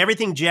 supporting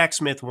everything Jack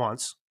Smith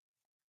wants.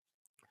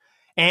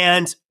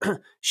 And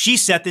she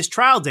set this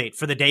trial date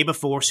for the day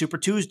before Super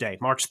Tuesday,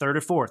 March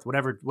 3rd or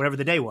 4th, whatever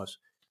the day was.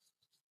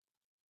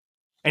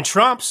 And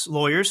Trump's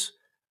lawyers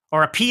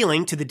are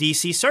appealing to the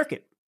D.C.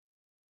 Circuit.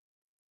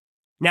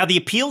 Now, the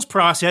appeals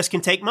process can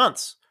take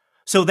months.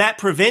 So that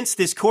prevents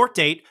this court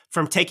date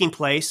from taking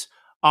place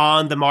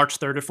on the March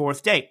 3rd or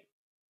 4th date.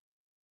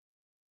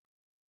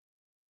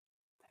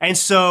 And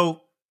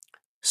so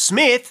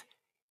Smith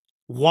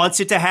wants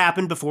it to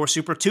happen before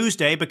Super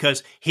Tuesday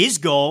because his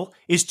goal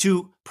is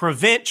to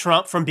prevent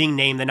Trump from being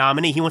named the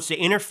nominee. He wants to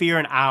interfere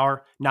in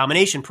our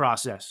nomination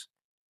process.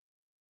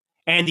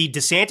 And the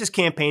DeSantis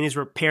campaign is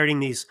parroting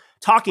these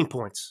talking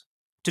points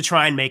to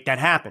try and make that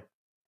happen.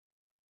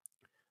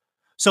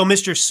 So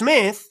Jack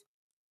Smith,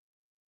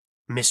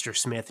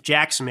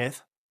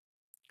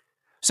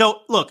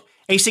 So, look,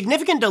 a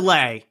significant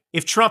delay,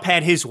 if Trump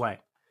had his way,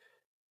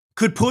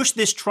 could push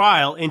this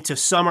trial into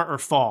summer or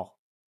fall.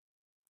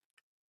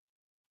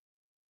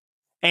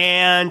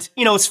 And,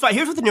 it's fun.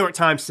 Here's what the New York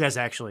Times says,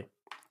 actually.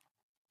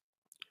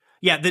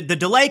 Yeah, the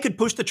delay could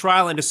push the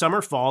trial into summer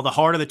or fall, the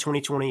heart of the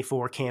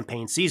 2024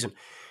 campaign season.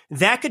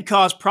 That could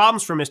cause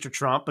problems for Mr.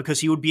 Trump because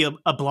he would be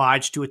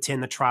obliged to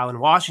attend the trial in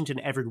Washington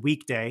every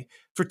weekday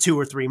for 2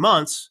 or 3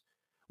 months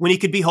when he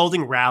could be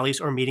holding rallies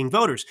or meeting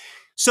voters.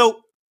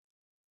 So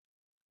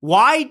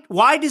why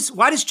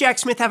does Jack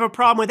Smith have a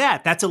problem with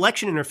that? That's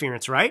election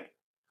interference, right?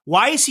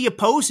 Why is he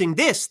opposing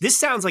this? This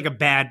sounds like a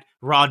bad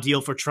raw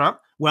deal for Trump.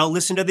 Well,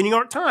 listen to the New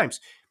York Times.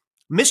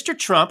 Mr.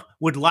 Trump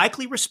would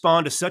likely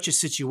respond to such a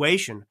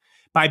situation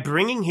by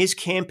bringing his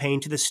campaign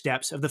to the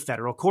steps of the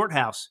federal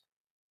courthouse.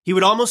 He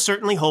would almost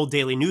certainly hold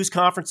daily news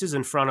conferences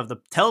in front of the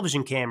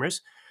television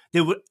cameras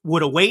that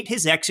would await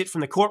his exit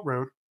from the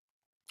courtroom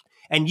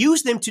and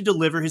use them to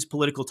deliver his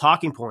political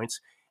talking points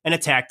and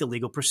attack the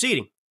legal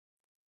proceeding.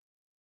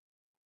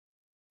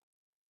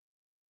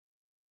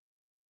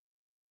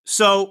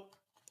 So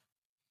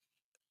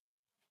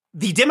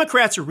the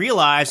Democrats are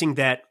realizing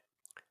that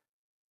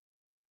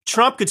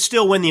Trump could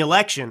still win the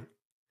election,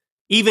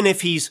 even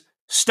if he's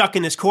stuck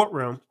in this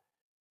courtroom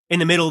in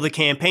the middle of the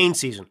campaign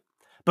season,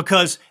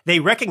 because they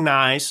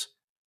recognize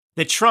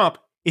that Trump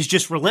is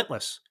just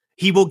relentless.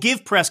 He will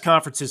give press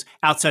conferences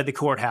outside the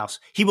courthouse.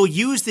 He will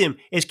use them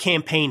as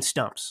campaign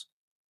stumps.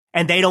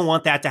 And they don't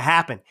want that to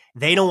happen.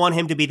 They don't want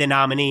him to be the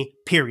nominee,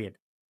 period.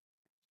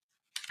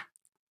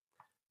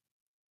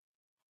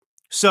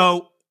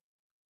 So,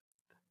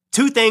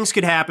 two things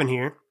could happen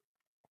here.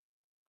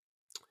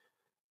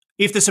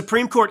 If the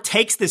Supreme Court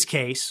takes this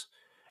case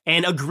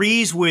and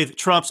agrees with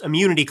Trump's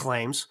immunity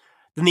claims,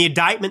 then the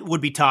indictment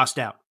would be tossed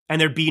out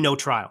and there'd be no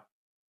trial.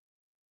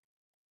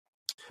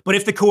 But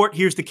if the court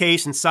hears the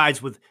case and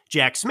sides with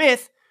Jack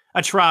Smith,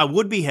 a trial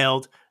would be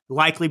held,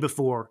 likely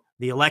before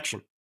the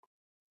election.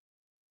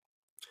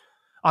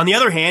 On the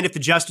other hand, if the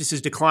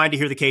justices decline to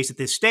hear the case at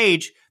this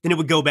stage, then it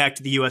would go back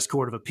to the U.S.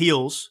 Court of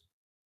Appeals.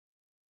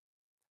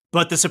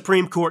 But the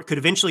Supreme Court could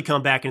eventually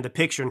come back into the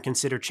picture and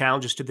consider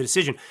challenges to the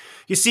decision.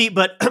 You see,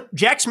 but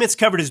Jack Smith's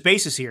covered his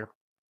bases here.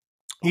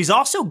 He's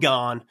also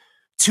gone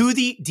to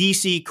the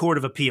D.C. Court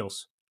of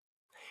Appeals,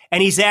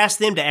 and he's asked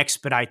them to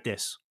expedite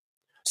this.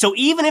 So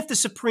even if the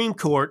Supreme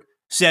Court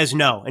says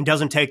no and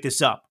doesn't take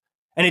this up,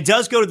 and it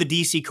does go to the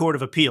D.C. Court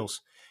of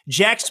Appeals,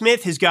 Jack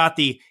Smith has got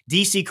the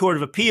D.C. Court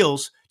of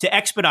Appeals to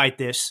expedite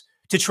this,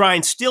 to try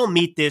and still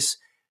meet this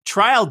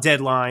trial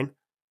deadline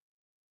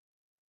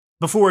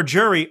before a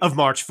jury of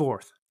March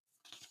 4th.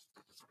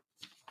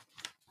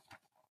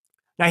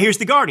 Now here's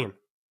The Guardian.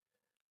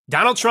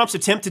 Donald Trump's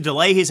attempt to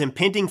delay his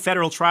impending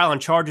federal trial on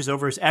charges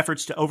over his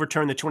efforts to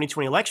overturn the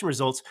 2020 election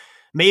results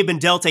may have been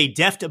dealt a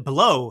deft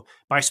blow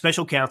by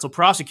special counsel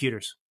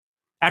prosecutors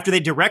after they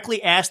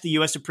directly asked the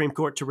U.S. Supreme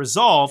Court to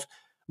resolve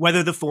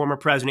whether the former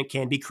president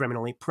can be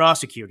criminally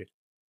prosecuted.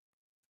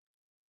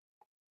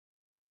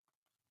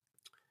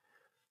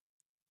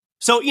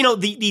 So,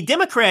 the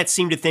Democrats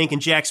seem to think,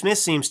 and Jack Smith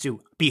seems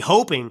to be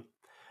hoping,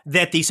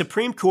 that the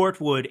Supreme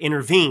Court would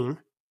intervene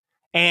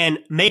and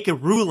make a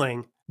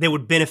ruling that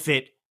would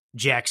benefit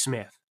Jack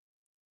Smith.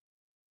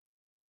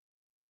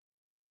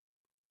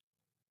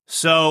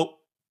 So,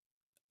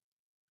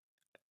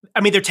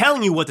 they're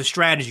telling you what the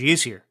strategy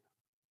is here.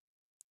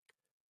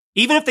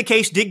 Even if the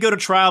case did go to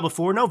trial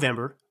before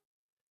November,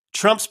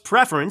 Trump's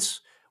preference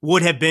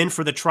would have been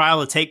for the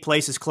trial to take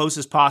place as close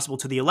as possible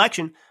to the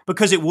election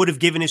because it would have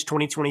given his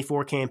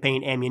 2024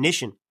 campaign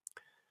ammunition.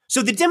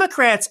 So the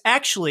Democrats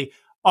actually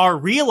are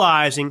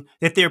realizing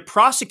that their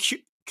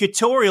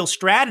prosecutorial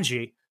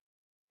strategy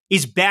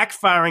is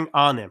backfiring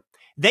on them.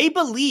 They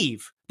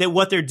believe that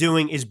what they're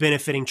doing is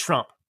benefiting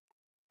Trump.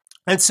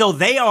 And so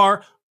they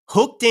are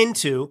hooked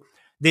into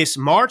this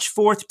March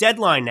 4th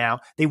deadline now.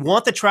 They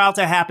want the trial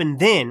to happen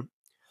then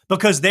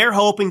because they're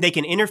hoping they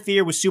can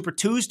interfere with Super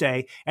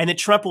Tuesday and that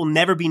Trump will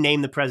never be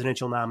named the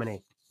presidential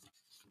nominee.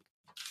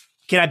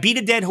 Can I beat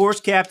a dead horse,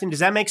 Captain? Does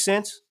that make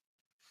sense?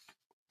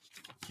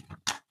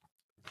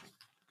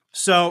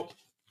 So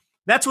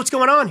that's what's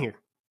going on here.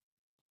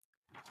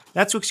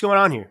 That's what's going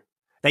on here.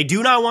 They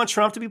do not want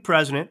Trump to be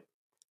president,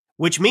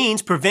 which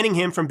means preventing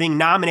him from being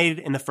nominated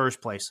in the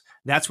first place.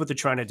 That's what they're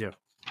trying to do.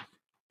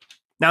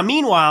 Now,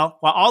 meanwhile,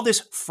 while all this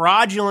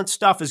fraudulent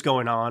stuff is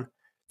going on,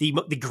 the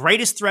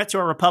greatest threat to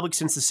our republic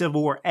since the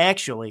Civil War,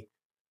 actually,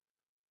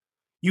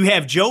 you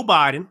have Joe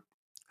Biden,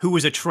 who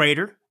was a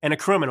traitor and a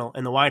criminal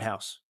in the White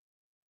House.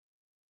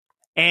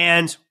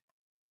 And,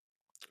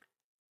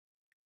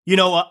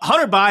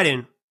 Hunter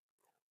Biden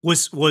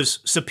was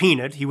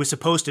subpoenaed. He was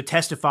supposed to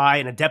testify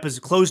in a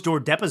closed-door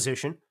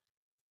deposition.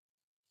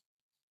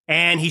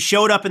 And he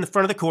showed up in the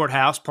front of the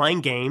courthouse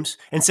playing games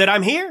and said,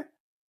 "I'm here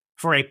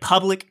for a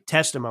public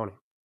testimony."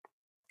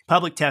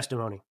 Public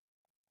testimony.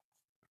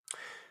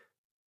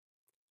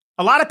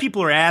 A lot of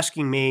people are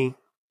asking me,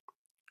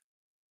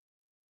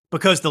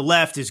 because the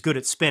left is good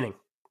at spinning,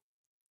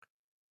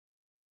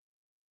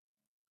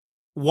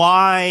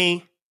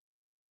 why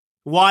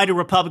Why do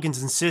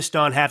Republicans insist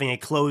on having a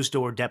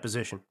closed-door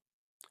deposition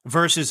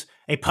versus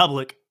a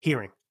public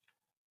hearing?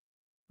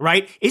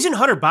 Right? Isn't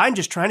Hunter Biden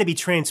just trying to be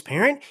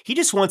transparent? He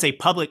just wants a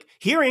public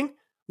hearing.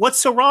 What's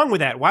so wrong with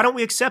that? Why don't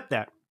we accept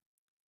that?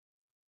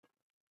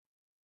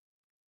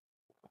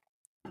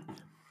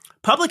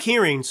 Public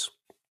hearings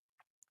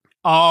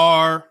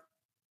are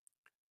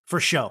for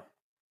show.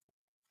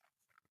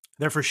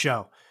 They're for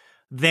show.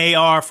 They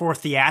are for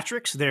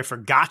theatrics. They're for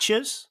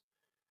gotchas.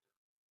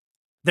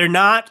 They're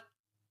not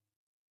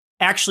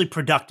actually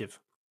productive.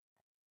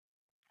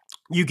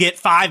 You get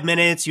 5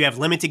 minutes. You have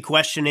limited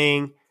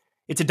questioning.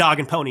 It's a dog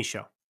and pony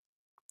show.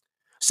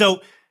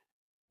 So,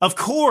 of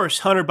course,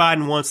 Hunter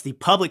Biden wants the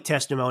public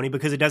testimony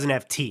because it doesn't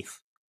have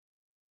teeth.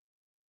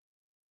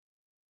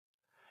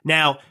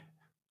 Now,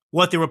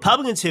 what the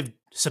Republicans have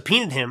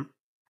subpoenaed him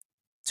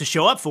to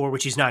show up for,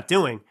 which he's not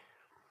doing,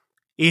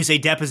 is a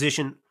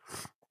deposition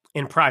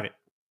in private.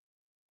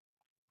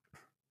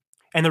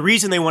 And the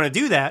reason they want to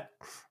do that,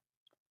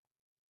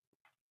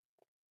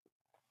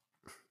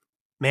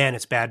 man,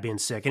 it's bad being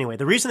sick. Anyway,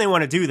 the reason they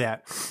want to do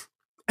that,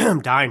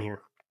 I'm dying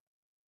here.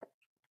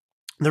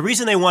 The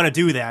reason they want to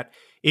do that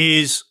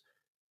is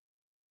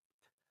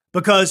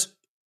because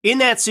in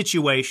that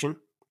situation,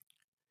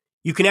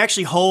 you can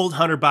actually hold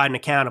Hunter Biden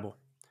accountable.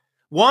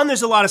 One,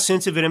 there's a lot of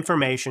sensitive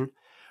information,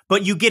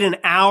 but you get an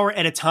hour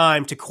at a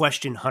time to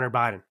question Hunter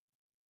Biden.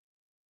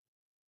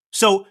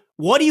 So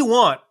what do you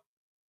want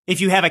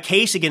if you have a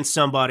case against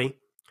somebody?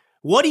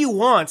 What do you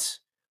want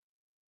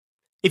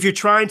if you're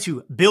trying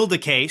to build a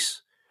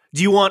case?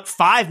 Do you want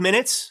 5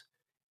 minutes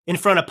in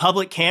front of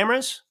public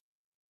cameras?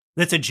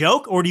 That's a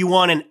joke? Or do you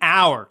want an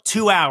hour,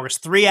 2 hours,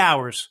 3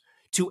 hours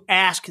to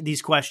ask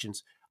these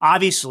questions?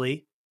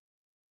 Obviously,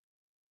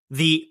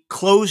 the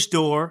closed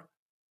door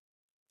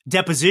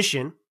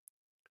deposition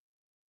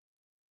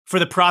for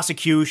the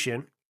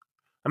prosecution,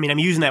 I mean, I'm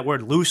using that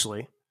word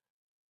loosely,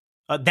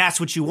 that's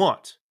what you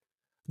want.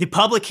 The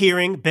public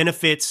hearing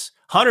benefits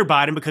Hunter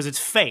Biden because it's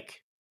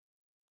fake.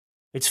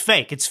 It's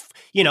fake. It's,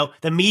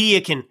 the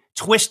media can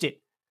twist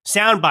it,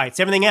 sound bites,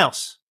 everything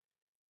else.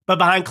 But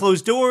behind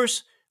closed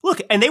doors, look,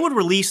 and they would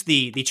release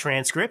the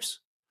transcripts.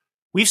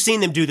 We've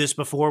seen them do this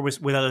before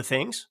with other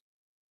things.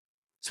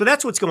 So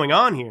that's what's going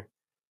on here.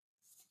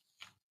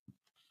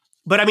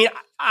 But I mean,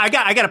 I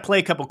got to play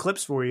a couple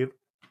clips for you.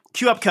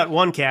 Cue up cut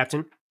one,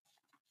 Captain.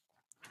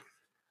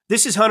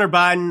 This is Hunter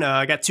Biden.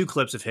 I got 2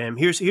 clips of him.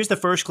 Here's the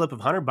first clip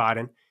of Hunter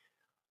Biden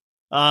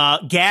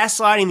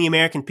gaslighting the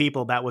American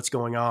people about what's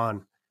going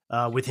on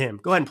with him.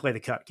 Go ahead and play the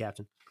cut,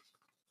 Captain.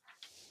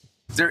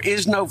 There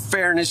is no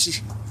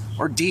fairness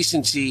or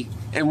decency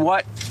in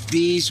what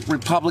these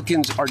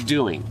Republicans are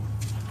doing.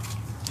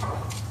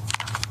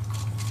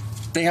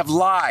 They have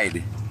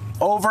lied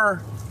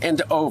over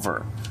and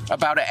over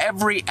about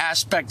every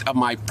aspect of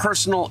my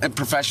personal and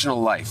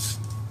professional life.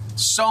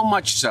 So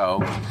much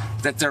so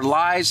that their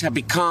lies have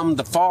become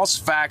the false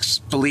facts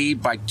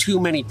believed by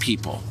too many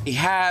people. They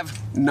have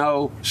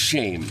no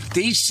shame.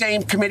 These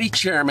same committee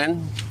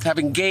chairmen have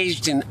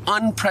engaged in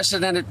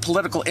unprecedented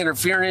political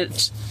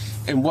interference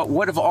in what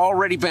would have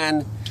already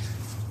been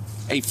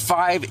a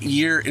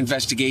 5-year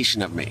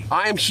investigation of me.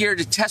 I am here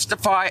to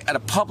testify at a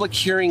public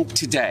hearing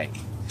today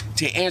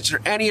to answer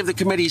any of the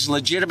committee's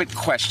legitimate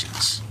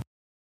questions.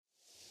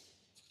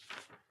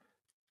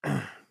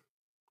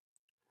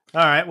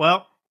 All right,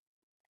 well,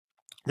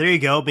 there you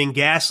go, being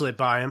gaslit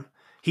by him.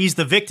 He's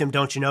the victim,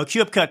 don't you know?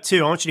 Cue up cut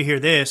 2. I want you to hear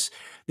this.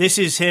 This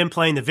is him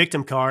playing the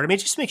victim card. I mean,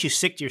 it just makes you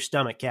sick to your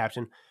stomach,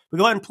 Captain. But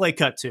go ahead and play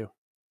cut 2.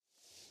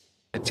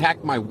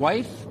 Attacked my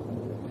wife,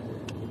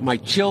 my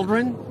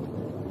children,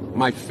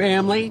 my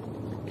family,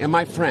 and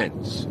my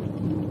friends.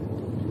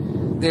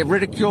 They have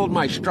ridiculed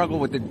my struggle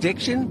with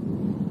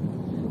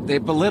addiction. They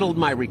have belittled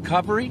my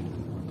recovery.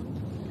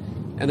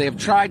 And they have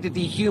tried to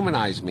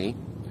dehumanize me,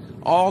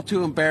 all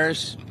to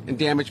embarrass and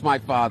damage my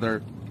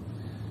father,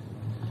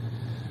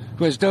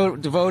 who has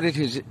devoted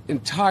his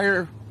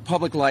entire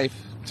public life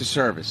to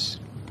service.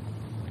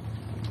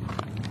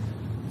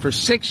 For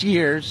 6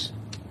 years,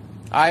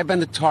 I have been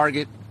the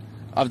target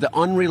of the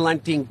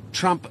unrelenting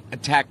Trump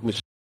attack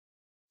machine.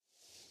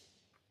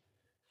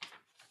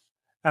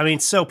 I mean,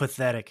 so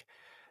pathetic.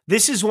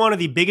 This is one of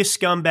the biggest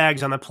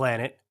scumbags on the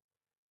planet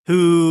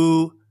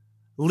who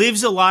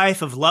lives a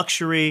life of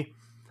luxury,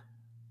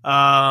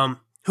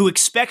 who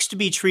expects to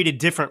be treated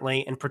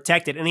differently and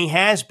protected, and he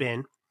has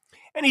been,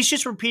 and he's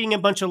just repeating a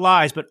bunch of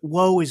lies, but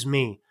woe is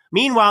me.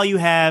 Meanwhile, you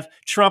have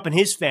Trump and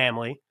his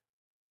family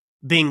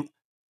being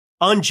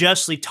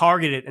unjustly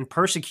targeted and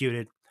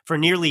persecuted for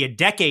nearly a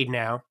decade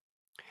now,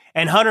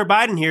 and Hunter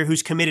Biden here,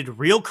 who's committed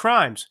real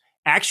crimes,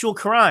 actual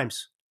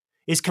crimes,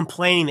 is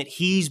complaining that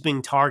he's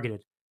being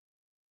targeted.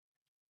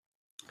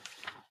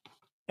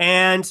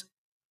 And,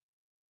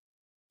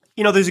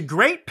 there's a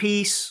great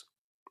piece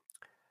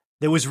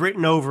that was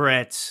written over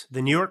at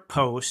the New York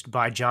Post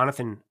by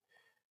Jonathan,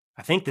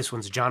 I think this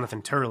one's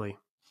Jonathan Turley.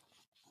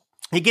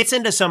 He gets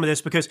into some of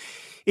this because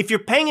if you're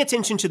paying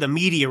attention to the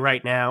media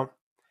right now,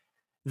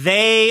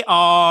 they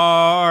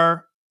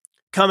are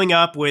coming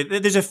up with,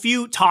 there's a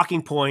few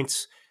talking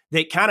points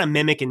that kind of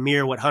mimic and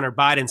mirror what Hunter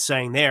Biden's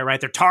saying there, right?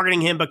 They're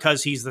targeting him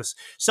because he's the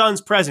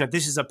son's president.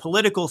 This is a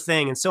political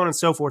thing and so on and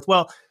so forth.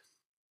 Well,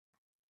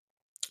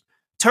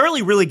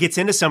 Turley really gets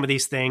into some of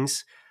these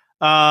things.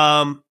 We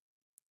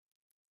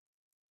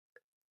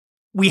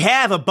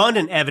have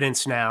abundant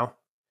evidence now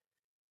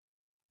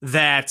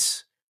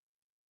that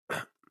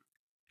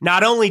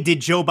not only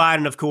did Joe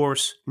Biden, of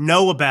course,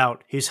 know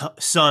about his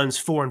son's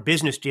foreign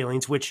business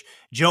dealings, which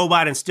Joe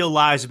Biden still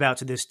lies about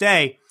to this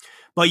day,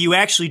 but you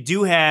actually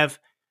do have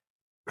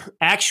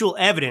actual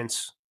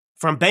evidence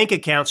from bank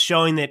accounts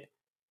showing that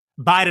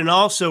Biden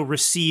also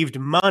received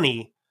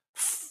money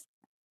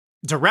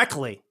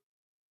directly.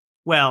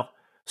 Well,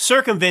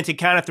 circumvented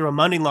kind of through a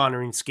money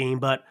laundering scheme,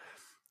 but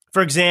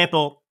for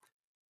example,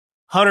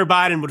 Hunter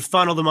Biden would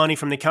funnel the money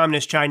from the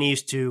Communist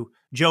Chinese to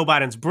Joe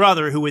Biden's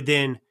brother, who would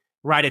then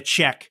write a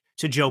check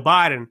to Joe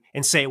Biden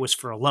and say it was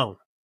for a loan.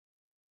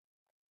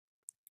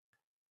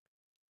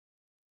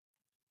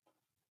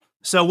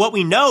 So what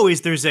we know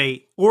is there's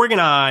a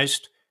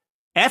organized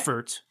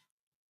effort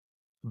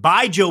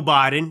by Joe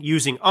Biden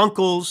using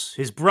uncles,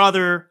 his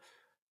brother,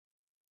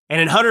 and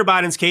in Hunter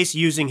Biden's case,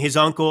 using his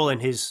uncle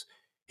and his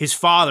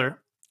father,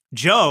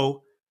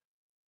 Joe,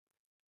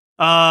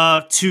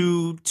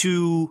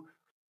 to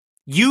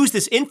use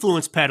this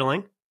influence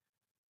peddling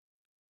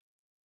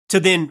to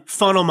then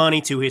funnel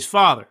money to his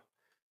father.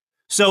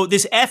 So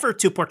this effort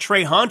to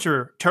portray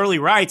Hunter, Turley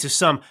writes, as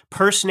some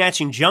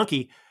purse-snatching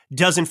junkie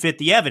doesn't fit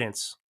the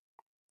evidence.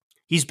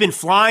 He's been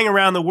flying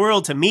around the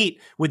world to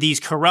meet with these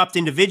corrupt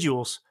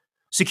individuals,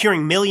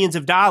 securing millions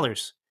of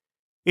dollars.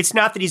 It's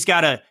not that he's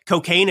got a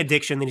cocaine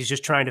addiction that he's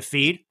just trying to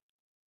feed.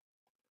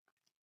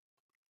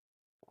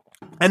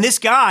 And this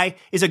guy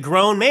is a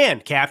grown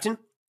man, Captain.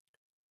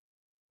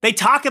 They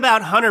talk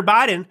about Hunter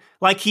Biden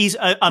like he's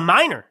a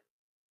minor.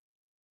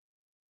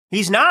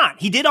 He's not.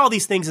 He did all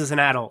these things as an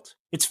adult.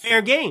 It's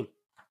fair game.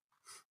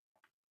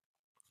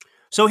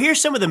 So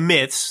here's some of the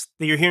myths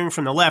that you're hearing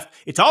from the left.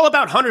 It's all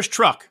about Hunter's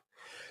truck.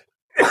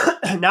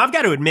 Now, I've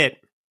got to admit,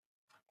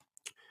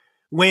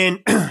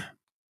 when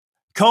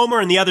Comer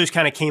and the others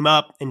kind of came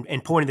up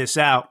and pointed this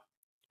out,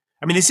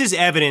 I mean, this is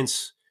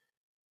evidence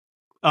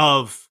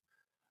of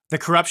the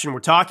corruption we're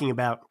talking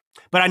about.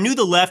 But I knew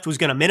the left was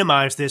going to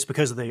minimize this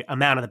because of the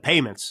amount of the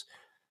payments.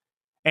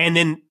 And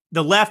then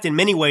the left, in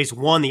many ways,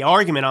 won the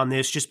argument on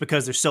this just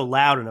because they're so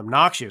loud and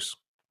obnoxious.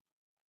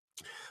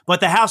 But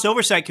the House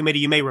Oversight Committee,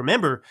 you may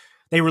remember,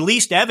 they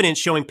released evidence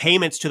showing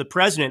payments to the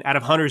president out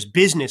of Hunter's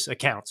business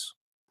accounts.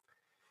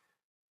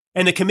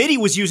 And the committee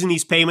was using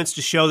these payments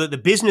to show that the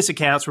business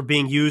accounts were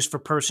being used for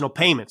personal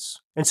payments.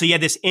 And so you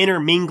had this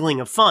intermingling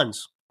of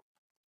funds.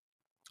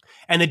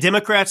 And the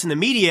Democrats and the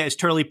media, as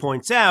Turley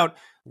points out,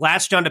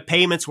 latched onto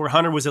payments where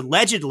Hunter was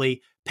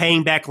allegedly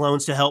paying back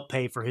loans to help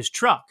pay for his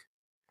truck.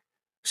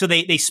 So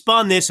they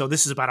spun this, oh,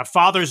 this is about a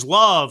father's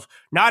love,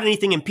 not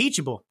anything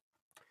impeachable.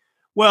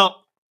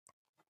 Well,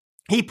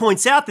 he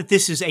points out that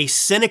this is a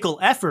cynical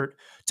effort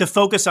to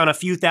focus on a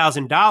few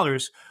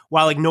 $1,000s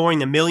while ignoring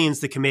the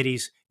millions the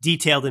committees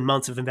detailed in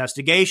months of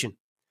investigation.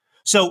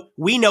 So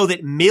we know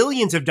that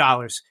millions of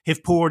dollars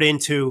have poured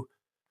into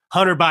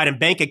Hunter Biden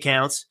bank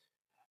accounts,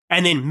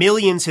 and then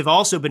millions have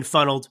also been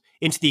funneled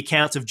into the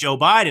accounts of Joe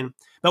Biden.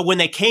 But when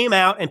they came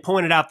out and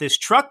pointed out this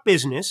truck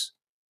business,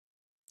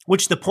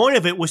 which the point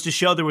of it was to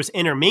show there was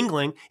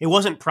intermingling, it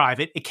wasn't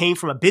private, it came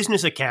from a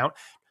business account.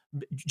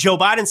 Joe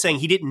Biden saying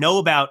he didn't know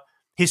about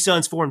his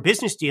son's foreign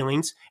business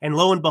dealings, and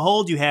lo and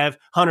behold, you have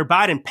Hunter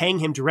Biden paying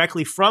him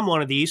directly from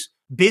one of these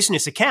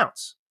business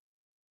accounts.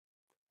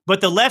 But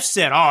the left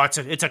said, oh,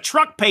 it's a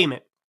truck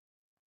payment.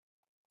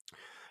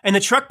 And the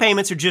truck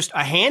payments are just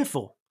a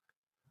handful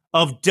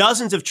of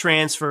dozens of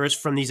transfers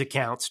from these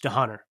accounts to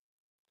Hunter.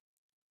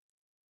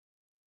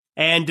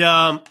 And,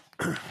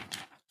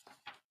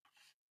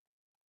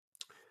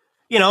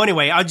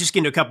 anyway, I'll just get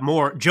into a couple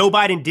more. Joe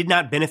Biden did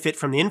not benefit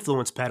from the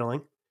influence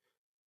peddling.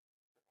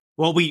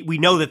 Well, we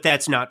know that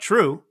that's not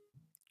true.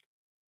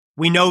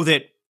 We know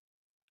that,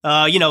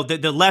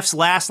 the left's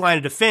last line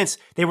of defense,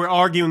 they were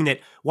arguing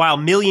that while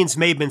millions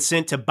may have been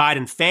sent to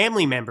Biden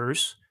family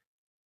members,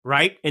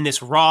 right, in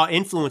this raw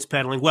influence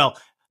peddling, well,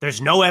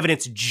 there's no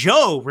evidence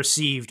Joe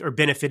received or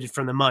benefited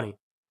from the money.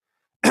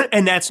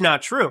 And that's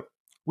not true.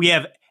 We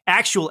have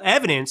actual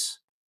evidence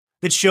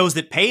that shows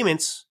that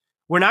payments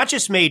were not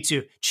just made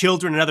to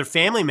children and other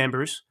family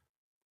members,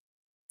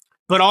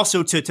 but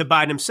also to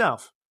Biden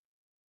himself.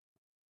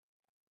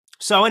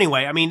 So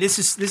anyway, I mean, this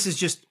is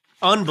just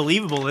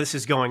unbelievable this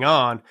is going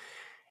on.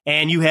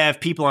 And you have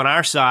people on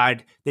our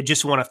side that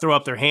just want to throw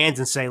up their hands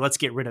and say, let's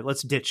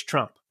ditch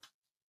Trump.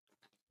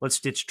 Let's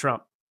ditch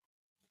Trump.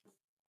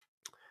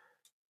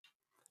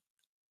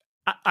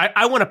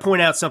 I want to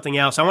point out something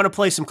else. I want to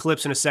play some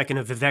clips in a second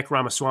of Vivek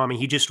Ramaswamy.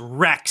 He just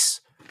wrecks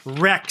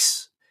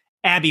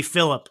Abby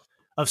Phillip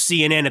of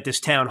CNN at this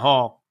town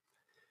hall.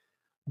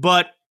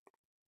 But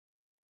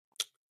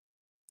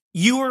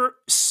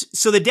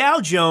so the Dow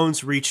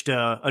Jones reached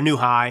a new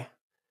high.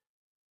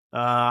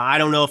 I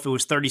don't know if it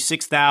was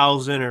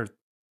 36,000 or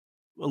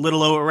a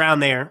little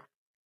around there.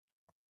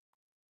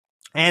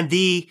 And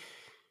the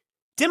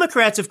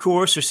Democrats, of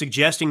course, are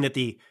suggesting that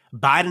the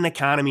Biden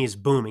economy is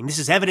booming. This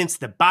is evidence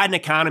that the Biden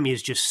economy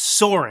is just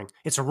soaring.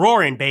 It's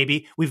roaring,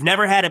 baby. We've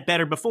never had it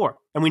better before.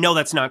 And we know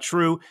that's not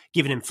true,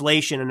 given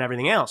inflation and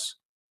everything else.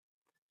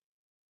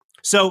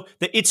 So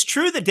it's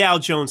true that Dow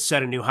Jones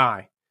set a new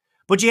high,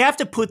 but you have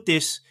to put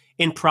this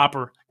in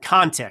proper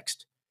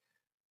context.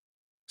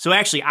 So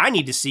actually, I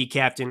need to see,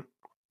 Captain.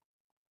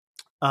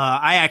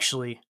 I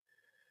actually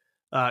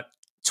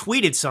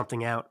tweeted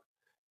something out,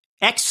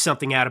 X'd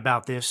something out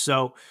about this.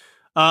 So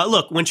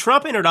look, when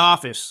Trump entered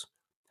office,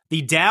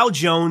 the Dow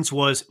Jones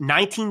was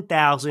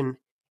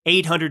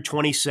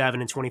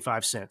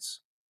 19,827.25.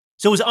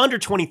 So it was under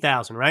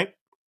 20,000, right?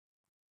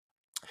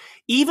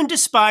 Even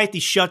despite the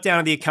shutdown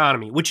of the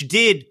economy, which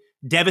did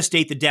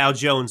devastate the Dow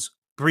Jones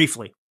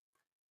briefly,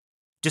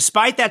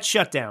 despite that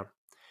shutdown,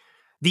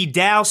 the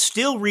Dow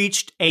still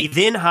reached a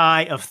then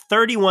high of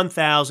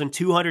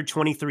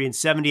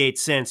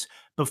 31,223.78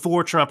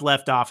 before Trump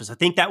left office. I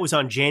think that was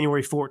on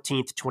January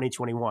 14th,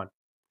 2021.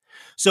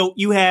 So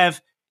you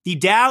have the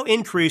Dow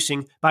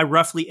increasing by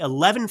roughly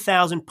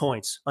 11,000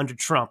 points under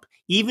Trump,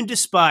 even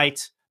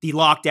despite the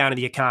lockdown of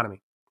the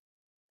economy.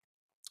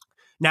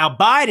 Now,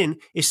 Biden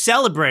is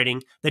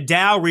celebrating the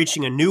Dow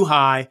reaching a new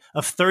high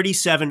of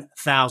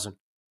 37,000.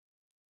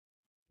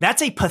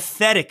 That's a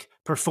pathetic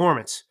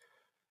performance.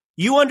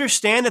 You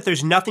understand that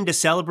there's nothing to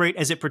celebrate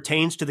as it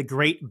pertains to the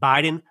great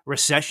Biden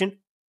recession?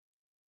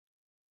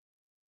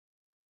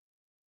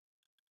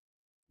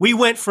 We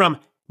went from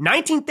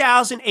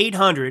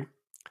 19,800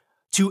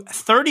 to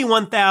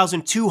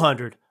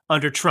 31,200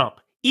 under Trump,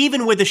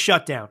 even with the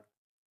shutdown.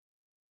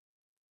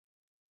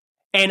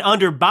 And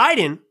under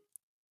Biden,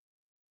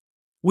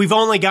 we've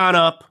only gone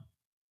up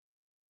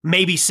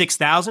maybe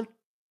 6,000,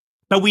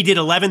 but we did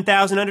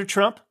 11,000 under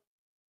Trump.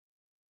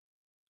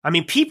 I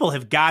mean, people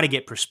have got to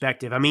get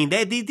perspective. I mean,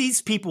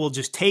 these people will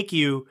just take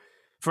you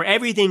for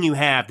everything you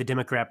have, the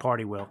Democrat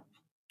Party will.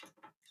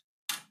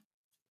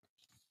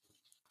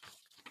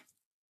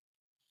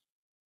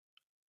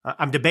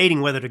 I'm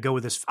debating whether to go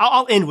with this.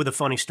 I'll end with a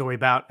funny story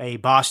about a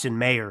Boston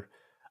mayor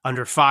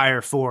under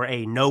fire for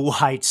a no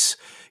whites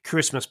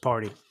Christmas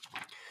party.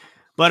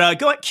 But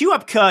go ahead, cue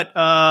up cut.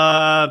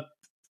 I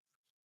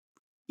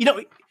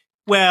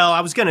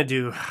was going to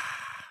do.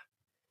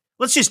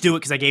 Let's just do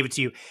it because I gave it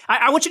to you.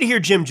 I want you to hear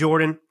Jim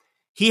Jordan.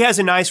 He has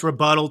a nice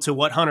rebuttal to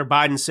what Hunter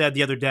Biden said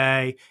the other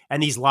day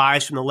and these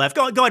lies from the left.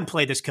 Go ahead and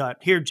play this cut.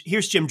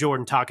 Here's Jim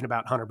Jordan talking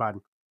about Hunter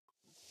Biden.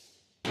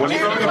 When he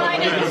voted on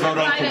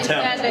contempt,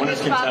 said that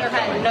his father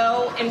had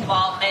no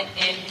involvement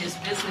in his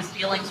business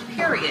dealings,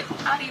 period.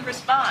 How do you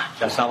respond?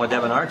 That's not what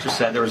Devin Archer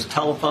said. There was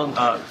telephone,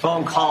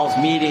 phone calls,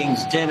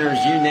 meetings, dinners,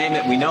 you name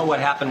it. We know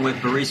what happened with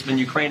Burisma in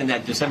Ukraine in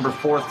that December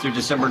 4th through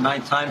December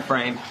 9th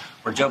timeframe,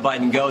 where Joe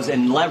Biden goes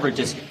and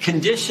leverages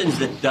conditions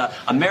that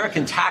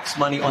American tax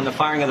money on the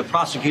firing of the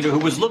prosecutor who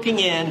was looking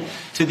in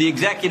to the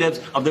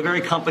executives of the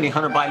very company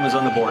Hunter Biden was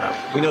on the board of.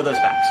 We know those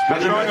facts.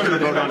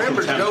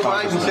 Remember, Joe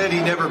Biden said he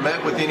never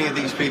met with any of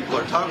these people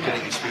or talked to any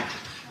of these people.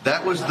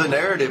 That was the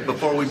narrative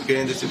before we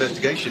began this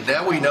investigation.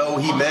 Now we know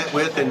he met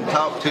with and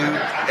talked to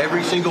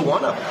every single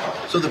one of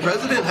them. So the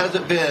president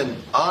hasn't been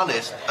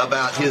honest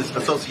about his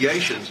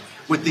associations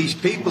with these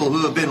people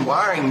who have been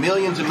wiring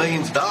millions and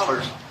millions of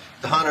dollars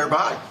to Hunter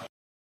Biden.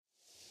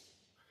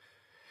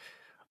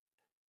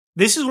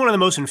 This is one of the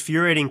most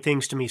infuriating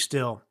things to me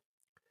still.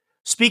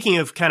 Speaking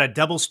of kind of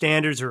double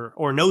standards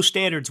or no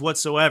standards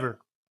whatsoever,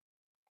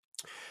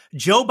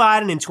 Joe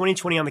Biden in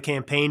 2020 on the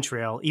campaign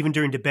trail, even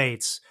during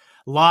debates,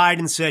 lied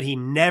and said he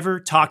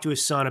never talked to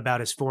his son about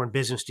his foreign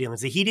business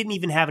dealings, that he didn't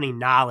even have any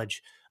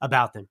knowledge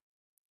about them.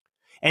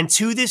 And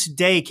to this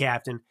day,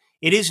 Captain,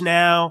 it is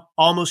now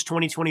almost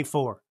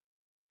 2024.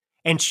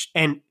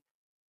 And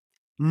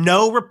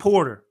no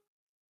reporter,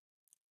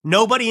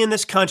 nobody in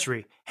this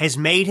country has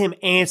made him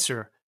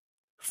answer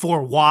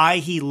for why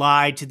he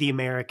lied to the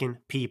American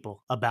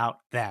people about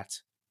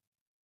that.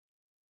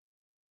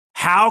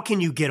 How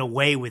can you get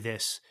away with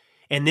this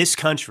in this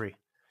country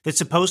that's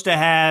supposed to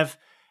have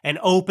an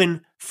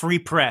open, free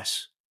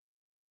press?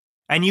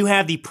 And you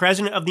have the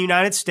President of the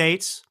United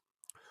States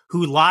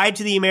who lied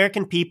to the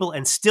American people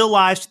and still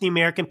lies to the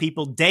American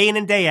people day in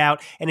and day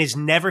out and is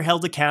never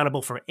held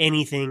accountable for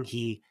anything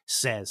he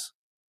says.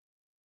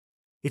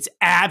 It's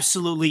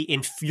absolutely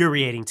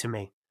infuriating to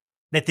me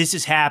that this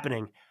is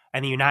happening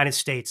in the United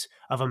States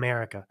of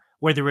America,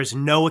 where there is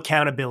no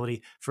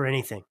accountability for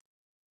anything.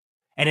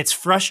 And it's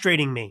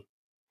frustrating me.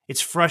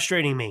 It's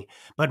frustrating me.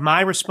 But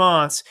my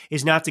response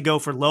is not to go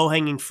for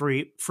low-hanging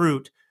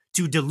fruit,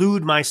 to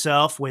delude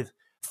myself with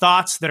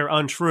thoughts that are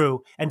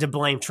untrue, and to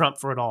blame Trump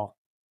for it all.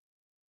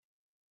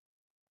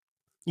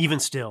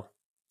 Even still.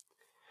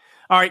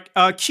 All right,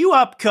 cue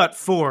up cut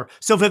 4.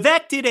 So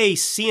Vivek did a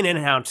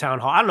CNN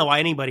town hall. I don't know why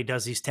anybody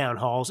does these town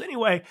halls.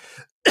 Anyway,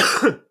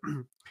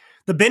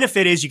 the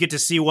benefit is you get to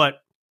see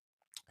what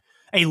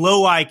a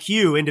low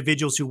IQ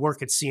individuals who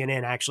work at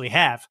CNN actually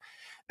have.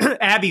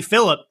 Abby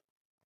Phillip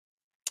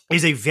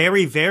is a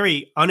very,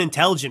 very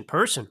unintelligent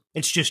person.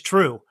 It's just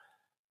true.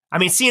 I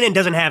mean, CNN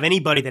doesn't have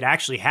anybody that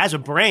actually has a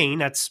brain.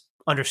 That's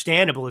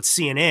understandable. It's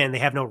CNN. They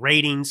have no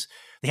ratings.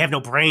 They have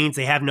no brains.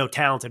 They have no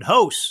talented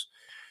hosts.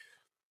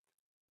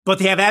 But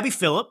they have Abby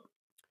Phillip,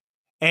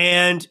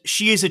 and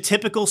she is a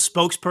typical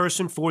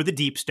spokesperson for the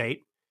deep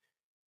state.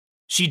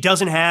 She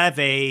doesn't have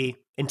a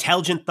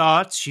intelligent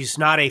thoughts. She's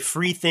not a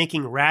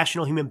free-thinking,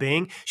 rational human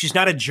being. She's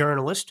not a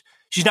journalist.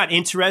 She's not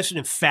interested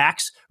in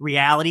facts,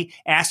 reality,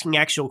 asking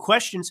actual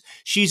questions.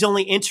 She's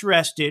only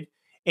interested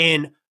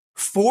in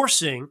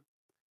forcing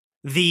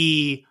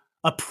the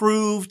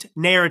approved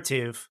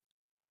narrative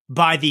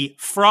by the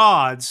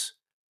frauds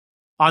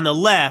on the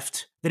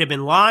left that have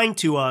been lying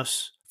to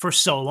us for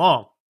so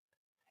long.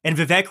 And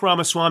Vivek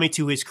Ramaswamy,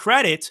 to his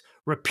credit,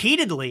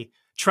 repeatedly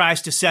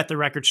tries to set the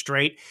record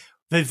straight.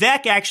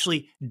 Vivek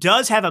actually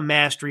does have a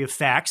mastery of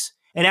facts,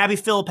 and Abby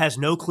Phillip has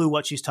no clue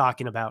what she's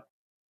talking about.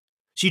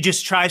 She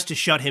just tries to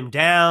shut him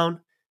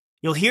down.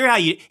 You'll hear how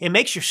it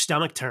makes your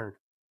stomach turn.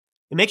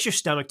 It makes your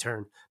stomach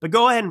turn. But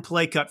go ahead and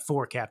play cut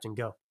 4, Captain.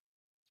 Go.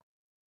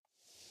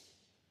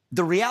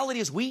 The reality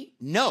is we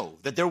know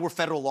that there were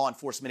federal law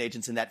enforcement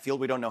agents in that field.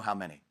 We don't know how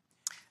many.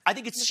 I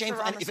think it's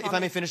shameful. If I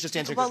may finish just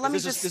answering. Well, let me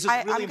this is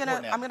really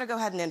important. I'm going to go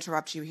ahead and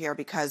interrupt you here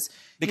because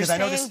I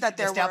know this, the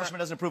establishment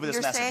doesn't approve of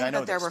this message. Saying I know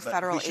that there this, were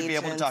federal we should be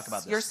able to talk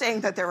about this. You're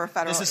saying that there were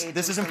federal agents.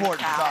 This is important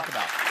to talk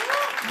about.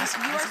 You are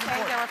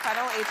saying there were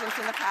federal agents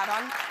in the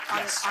crowd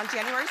on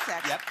January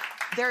 6th. Yep.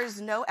 There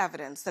is no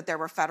evidence that there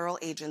were federal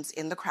agents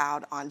in the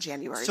crowd on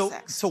January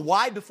 6th. So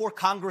why, before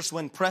Congress,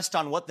 when pressed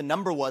on what the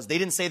number was, they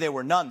didn't say there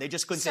were none? They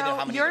just couldn't say how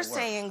many there were. So you're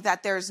saying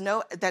that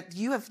that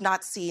you have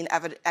not seen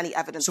any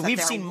evidence that there were.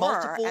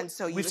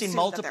 We've seen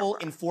multiple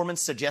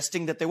informants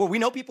suggesting that there were. We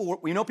know people were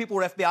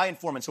FBI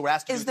informants who were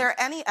asked to Is there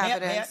any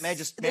evidence? May I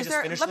just finish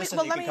this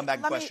and you can come back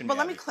and question me?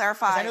 Let me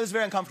clarify. I know it's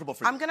very uncomfortable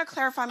for you. I'm going to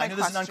clarify my question. I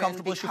know this is an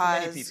uncomfortable issue for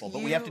many people,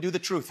 but we have to do the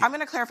truth here. I'm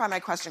going to clarify my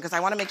question because I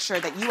want to make sure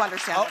that you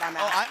understand what I'm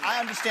asking. I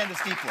understand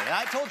this deeply. And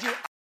I told you.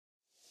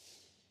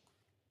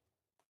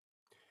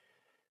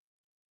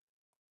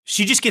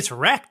 She just gets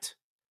wrecked.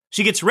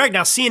 She gets wrecked.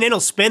 Now, CNN will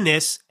spin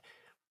this,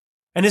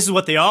 and this is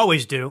what they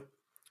always do.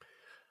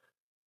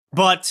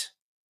 But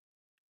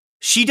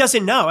she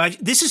doesn't know.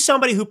 This is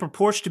somebody who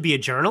purports to be a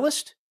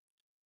journalist,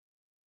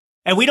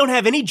 and we don't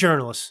have any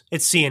journalists at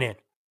CNN.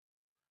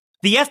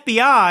 The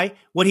FBI,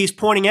 what he's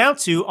pointing out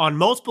to on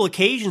multiple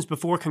occasions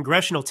before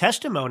congressional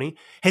testimony,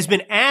 has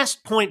been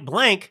asked point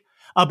blank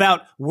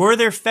about were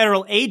there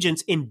federal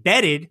agents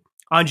embedded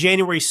on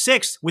January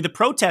 6th with the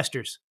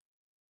protesters.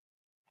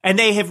 And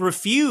they have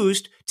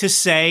refused to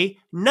say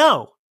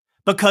no,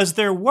 because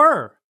there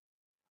were.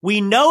 We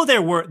know they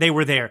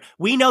were there.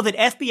 We know that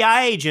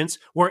FBI agents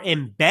were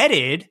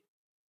embedded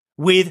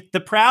with the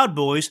Proud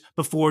Boys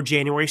before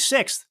January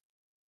 6th.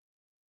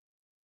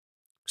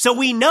 So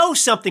we know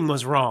something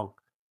was wrong.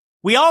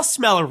 We all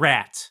smell a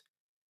rat.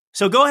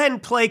 So go ahead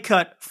and play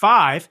cut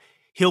 5.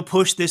 He'll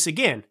push this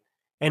again.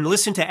 And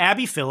listen to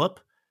Abby Phillip,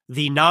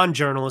 the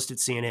non-journalist at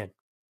CNN.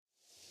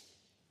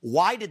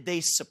 Why did they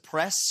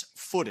suppress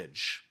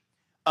footage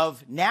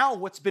of now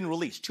what's been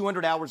released,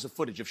 200 hours of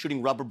footage of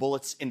shooting rubber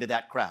bullets into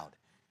that crowd,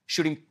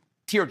 shooting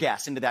tear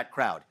gas into that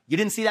crowd? You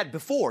didn't see that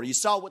before. You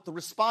saw what the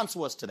response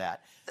was to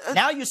that.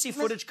 Now you see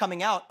footage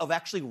coming out of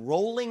actually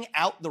rolling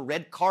out the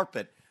red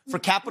carpet for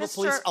Capitol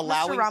Police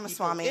allowing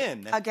people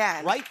in.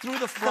 Again, right through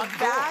the front door.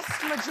 The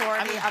vast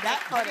majority of the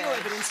footage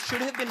evidence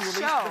should have been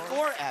released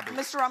before, Abby.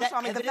 Mr.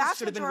 Ramaswamy, the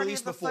vast majority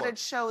of the footage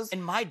shows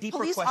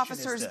police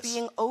officers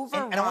being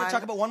overrun and I want to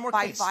talk about one more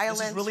by case. violent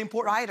this is really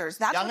important. riders.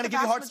 That's I'm going to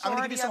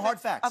give you some hard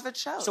facts. Of it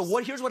shows. So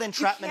here's what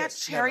entrapment is.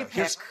 Cherry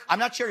pick. I'm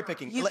not cherry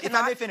picking. If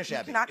I may finish,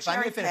 Abby. If I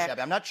may finish,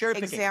 Abby. I'm not cherry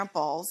picking.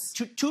 Examples.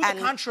 To the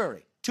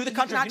contrary. To the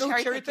contrary. You know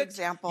who cherry picked?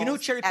 You know who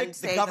cherry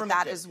picked? The government.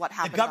 That is what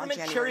happened. The government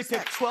cherry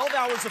picked 12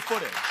 hours of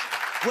footage.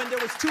 When there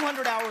was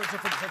 200 hours of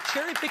footage. So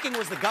cherry picking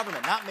was the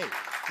government, not me.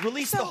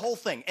 Release the whole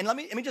thing. And let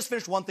me just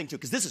finish one thing, too,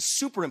 because this is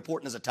super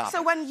important as a topic.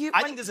 So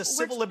I think this is a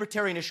civil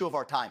libertarian issue of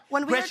our time.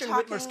 Gretchen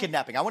Whitmer's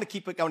kidnapping. I want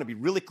to be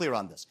really clear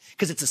on this,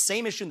 because it's the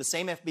same issue in the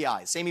same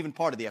FBI, same even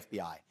part of the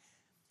FBI.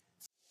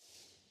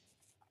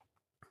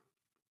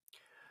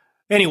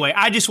 Anyway,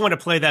 I just want to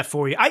play that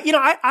for you.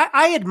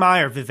 I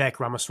admire Vivek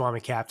Ramaswamy,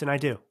 Captain. I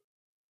do.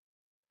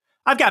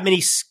 I've got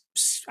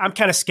I'm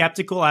kind of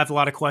skeptical. I have a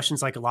lot of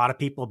questions, like a lot of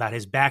people, about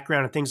his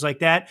background and things like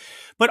that.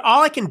 But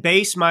all I can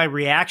base my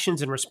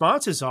reactions and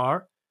responses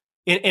are,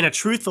 in a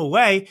truthful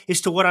way,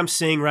 is to what I'm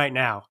seeing right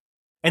now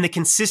and the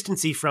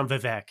consistency from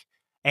Vivek.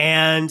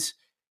 And,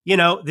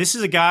 this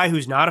is a guy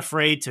who's not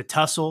afraid to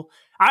tussle.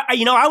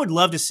 I would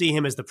love to see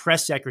him as the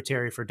press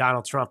secretary for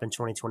Donald Trump in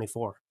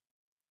 2024.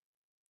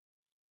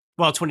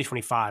 Well,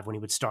 2025, when he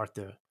would start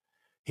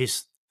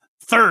his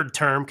third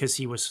term, because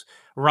he was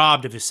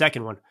robbed of his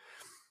second one.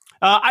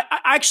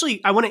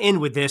 I want to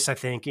end with this. I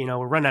think,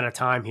 we're running out of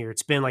time here.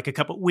 It's been like a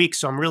couple of weeks,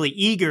 so I'm really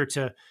eager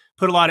to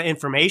put a lot of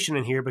information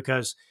in here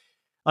because,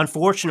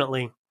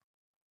 unfortunately,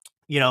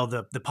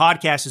 the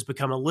podcast has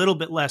become a little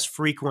bit less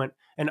frequent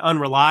and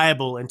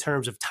unreliable in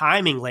terms of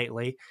timing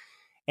lately.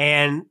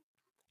 And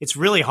it's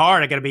really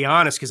hard, I got to be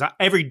honest, because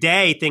every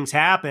day things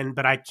happen,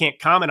 but I can't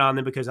comment on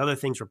them because other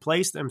things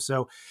replace them.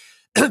 So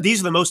these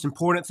are the most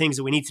important things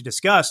that we need to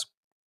discuss.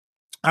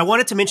 I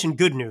wanted to mention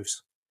good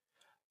news.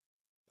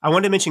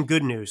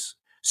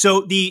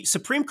 So the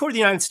Supreme Court of the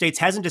United States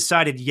hasn't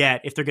decided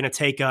yet if they're going to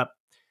take up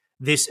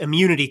this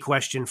immunity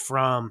question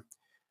from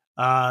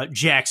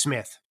Jack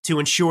Smith to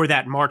ensure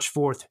that March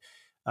 4th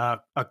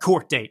a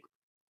court date.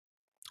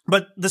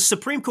 But the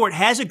Supreme Court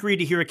has agreed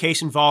to hear a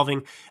case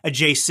involving a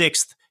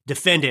J6th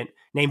defendant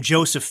named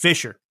Joseph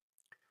Fisher.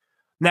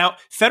 Now,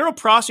 federal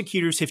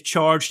prosecutors have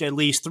charged at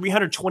least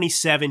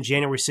 327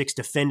 January 6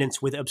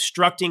 defendants with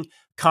obstructing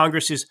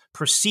Congress's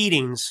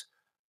proceedings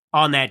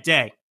on that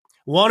day.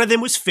 One of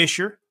them was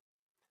Fisher,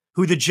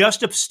 who the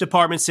Justice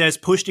Department says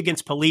pushed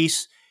against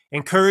police,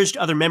 encouraged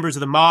other members of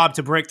the mob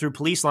to break through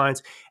police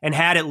lines, and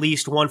had at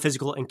least one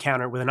physical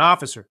encounter with an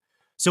officer.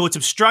 So it's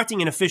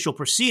obstructing an official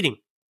proceeding.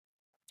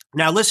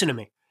 Now, listen to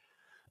me.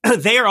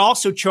 They are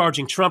also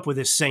charging Trump with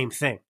this same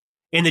thing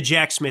in the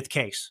Jack Smith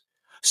case.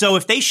 So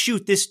if they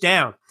shoot this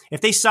down,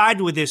 if they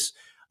side with this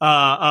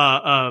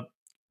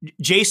J6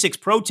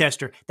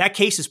 protester, that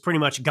case is pretty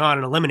much gone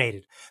and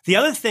eliminated. The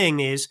other thing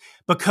is,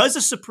 because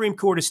the Supreme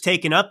Court has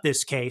taken up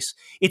this case,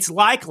 it's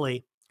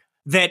likely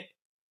that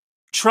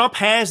Trump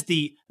has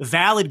the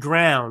valid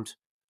ground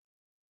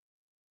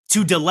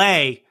to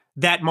delay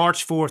that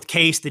March 4th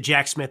case that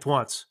Jack Smith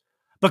wants.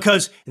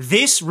 Because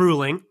this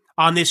ruling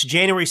on this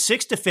January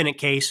 6th defendant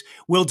case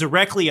will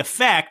directly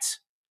affect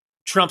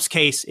Trump's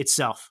case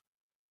itself.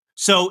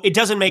 So it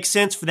doesn't make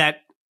sense for that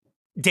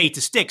date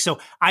to stick. So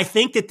I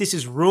think that this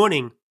is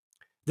ruining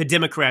the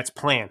Democrats'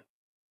 plan.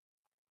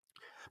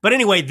 But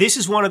anyway, this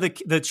is one of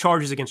the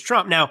charges against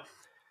Trump. Now,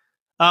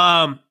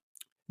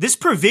 this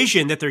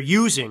provision that they're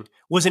using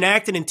was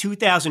enacted in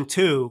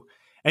 2002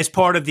 as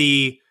part of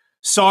the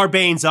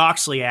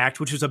Sarbanes-Oxley Act,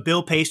 which was a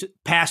bill passed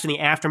in the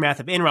aftermath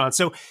of Enron.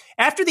 So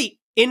after the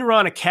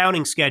Enron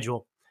accounting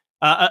scandal,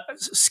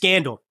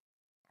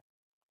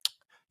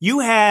 you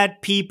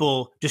had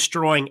people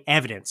destroying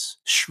evidence,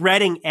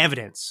 shredding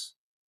evidence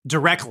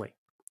directly.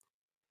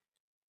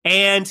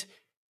 And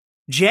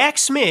Jack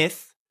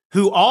Smith,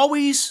 who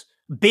always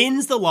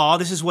bends the law,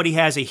 this is what he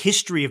has a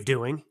history of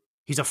doing.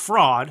 He's a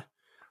fraud.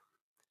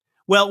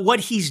 Well, what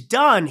he's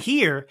done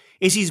here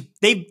is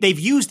they've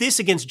used this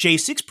against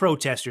J6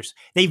 protesters.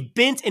 They've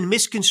bent and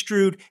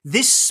misconstrued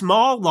this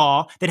small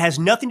law that has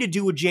nothing to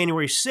do with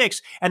January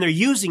 6th, and they're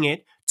using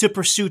it to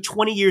pursue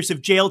 20 years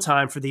of jail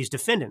time for these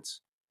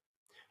defendants.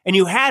 And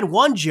you had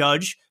one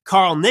judge,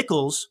 Carl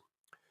Nichols,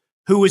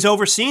 who was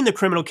overseeing the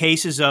criminal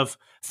cases of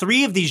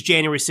 3 of these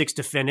January 6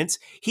 defendants.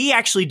 He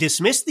actually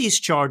dismissed these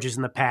charges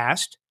in the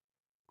past.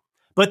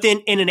 But then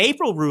in an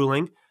April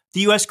ruling,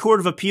 the U.S. Court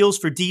of Appeals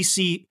for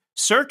D.C.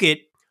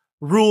 Circuit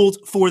ruled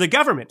for the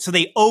government. So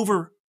they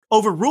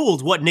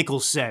overruled what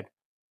Nichols said.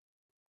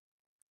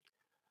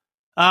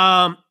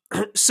 So,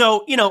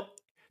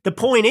 the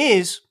point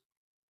is,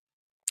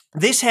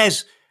 this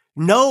has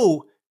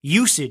no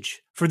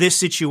usage for this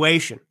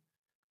situation.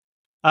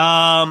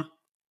 The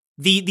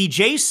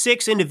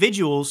J6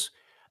 individuals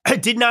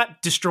did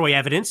not destroy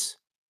evidence.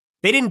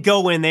 They didn't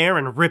go in there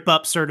and rip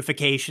up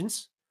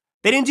certifications.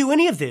 They didn't do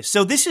any of this.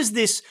 So this is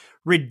this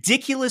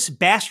ridiculous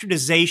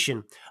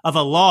bastardization of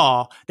a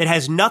law that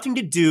has nothing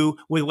to do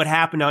with what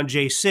happened on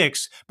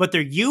J6, but they're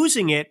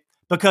using it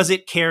because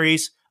it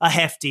carries a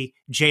hefty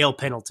jail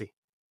penalty.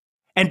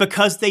 And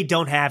because they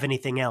don't have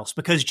anything else,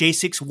 because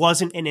J6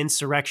 wasn't an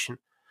insurrection.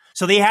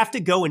 So they have to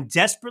go and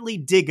desperately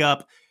dig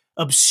up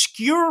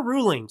obscure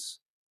rulings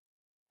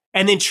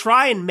and then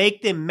try and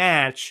make them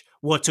match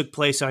what took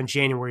place on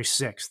January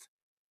 6th.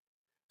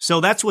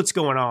 So that's what's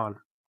going on.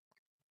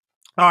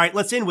 All right,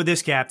 let's end with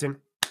this, Captain.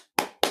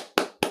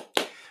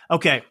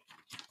 Okay.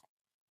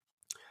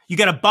 You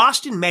got a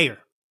Boston mayor,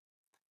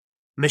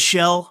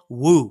 Michelle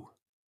Wu.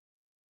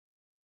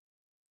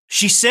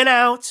 She sent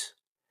out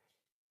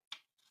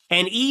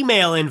an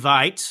email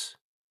invite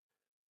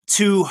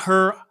to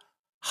her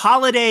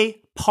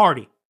holiday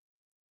party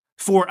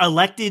for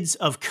electeds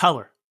of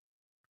color.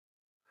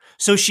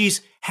 So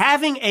she's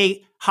having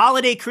a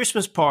holiday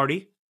Christmas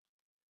party.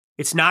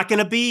 It's not going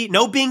to be,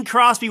 no Bing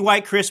Crosby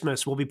White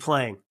Christmas will be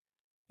playing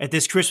at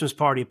this Christmas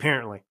party,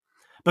 apparently,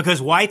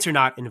 because whites are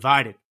not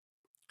invited.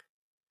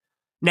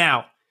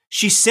 Now,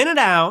 she sent it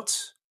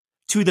out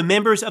to the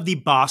members of the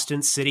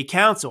Boston City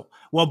Council.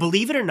 Well,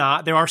 believe it or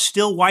not, there are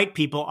still white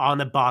people on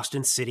the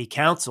Boston City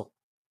Council.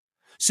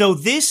 So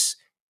this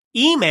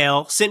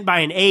email sent by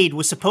an aide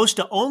was supposed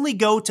to only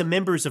go to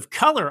members of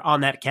color on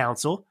that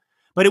council,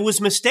 but it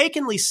was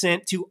mistakenly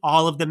sent to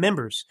all of the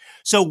members.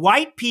 So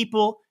white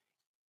people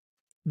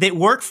that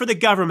work for the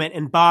government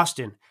in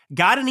Boston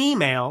got an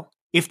email,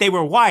 if they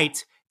were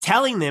white,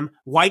 telling them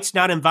whites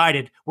not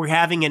invited, we're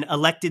having an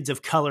electeds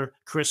of color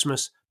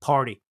Christmas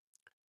party.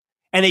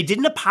 And they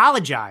didn't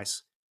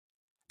apologize.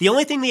 The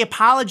only thing they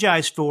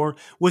apologized for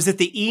was that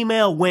the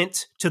email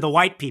went to the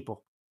white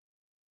people.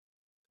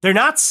 They're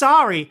not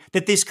sorry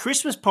that this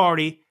Christmas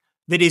party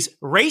that is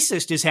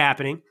racist is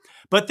happening,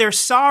 but they're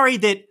sorry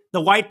that the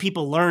white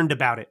people learned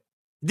about it.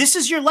 This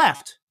is your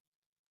left.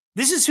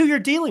 This is who you're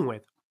dealing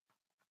with.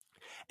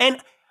 And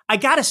I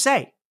gotta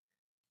say,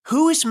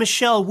 Who is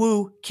Michelle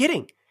Wu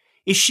kidding?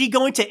 Is she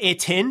going to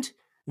attend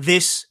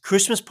this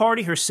Christmas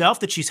party herself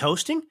that she's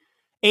hosting?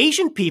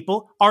 Asian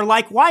people are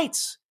like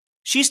whites.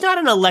 She's not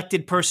an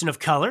elected person of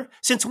color.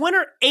 Since when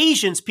are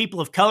Asians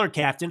people of color,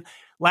 Captain?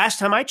 Last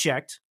time I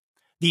checked,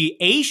 the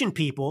Asian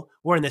people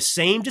were in the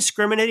same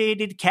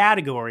discriminated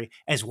category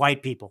as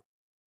white people.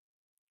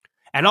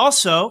 And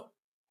also,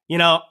 you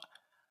know,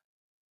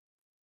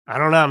 I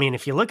don't know. I mean,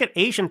 if you look at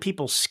Asian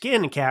people's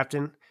skin,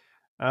 Captain,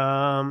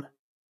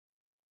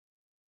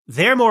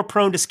 they're more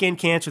prone to skin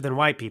cancer than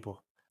white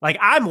people. Like,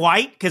 I'm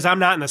white because I'm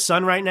not in the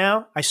sun right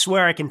now. I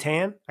swear I can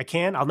tan. I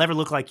can. I'll never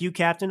look like you,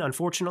 Captain,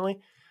 unfortunately.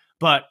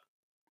 But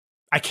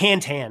I can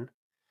tan.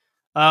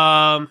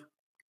 But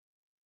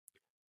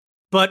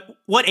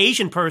what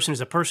Asian person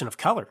is a person of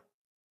color?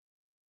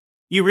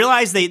 You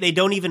realize they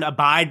don't even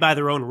abide by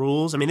their own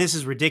rules? I mean, this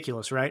is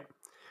ridiculous, right?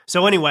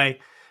 So anyway,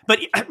 but,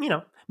 you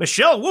know,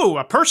 Michelle Wu,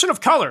 a person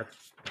of color.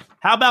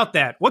 How about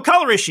that? What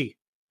color is she?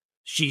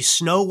 She's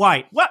Snow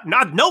White. What?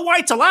 Not no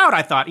whites allowed.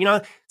 I thought. You know,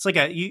 it's like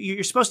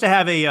you're supposed to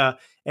have a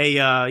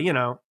you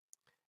know,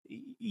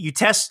 you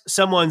test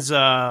someone's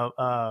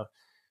what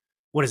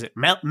is it?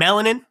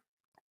 Melanin.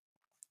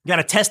 You got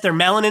to test their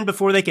melanin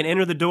before they can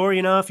enter the door.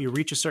 You know, if you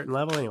reach a certain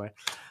level. Anyway,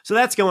 so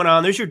that's going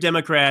on. There's your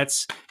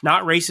Democrats.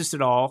 Not racist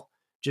at all.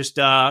 Just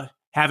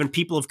having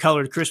people of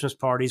color at Christmas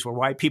parties where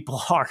white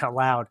people aren't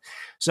allowed.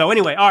 So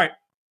anyway, all right.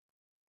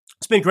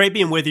 It's been great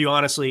being with you,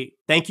 honestly.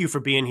 Thank you for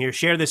being here.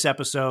 Share this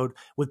episode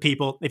with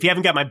people. If you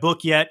haven't got my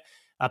book yet,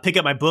 pick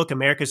up my book,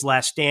 America's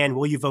Last Stand.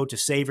 Will you vote to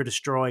save or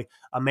destroy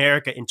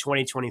America in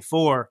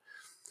 2024?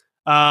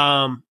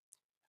 I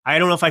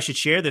don't know if I should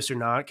share this or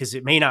not because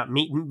it may not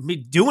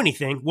do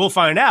anything. We'll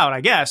find out,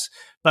 I guess.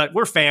 But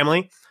we're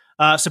family.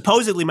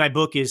 Supposedly, my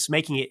book is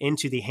making it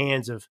into the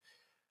hands of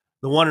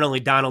the one and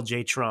only Donald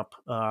J. Trump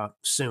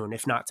soon,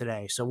 if not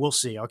today. So we'll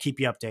see. I'll keep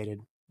you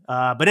updated.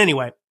 But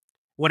anyway,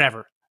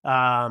 whatever.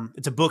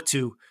 It's a book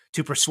to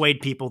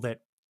persuade people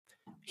that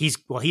he is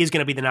going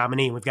to be the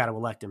nominee and we've got to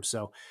elect him.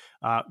 So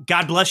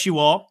God bless you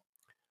all.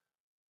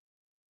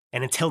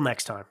 And until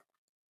next time.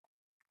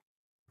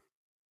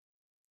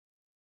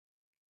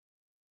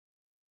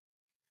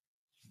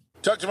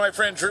 Talk to my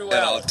friend Drew And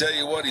Allen. I'll tell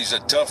you what, he's a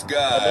tough A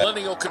guy.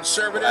 millennial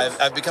conservative.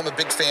 I've become a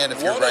big fan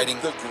of your writing.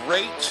 One of the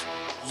great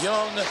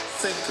young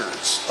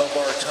thinkers of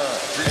our time.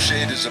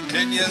 Appreciate his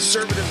opinions.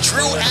 Conservative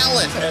Drew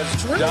Allen.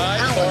 As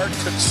die-hard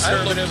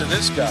conservative to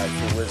this guy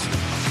for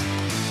wisdom.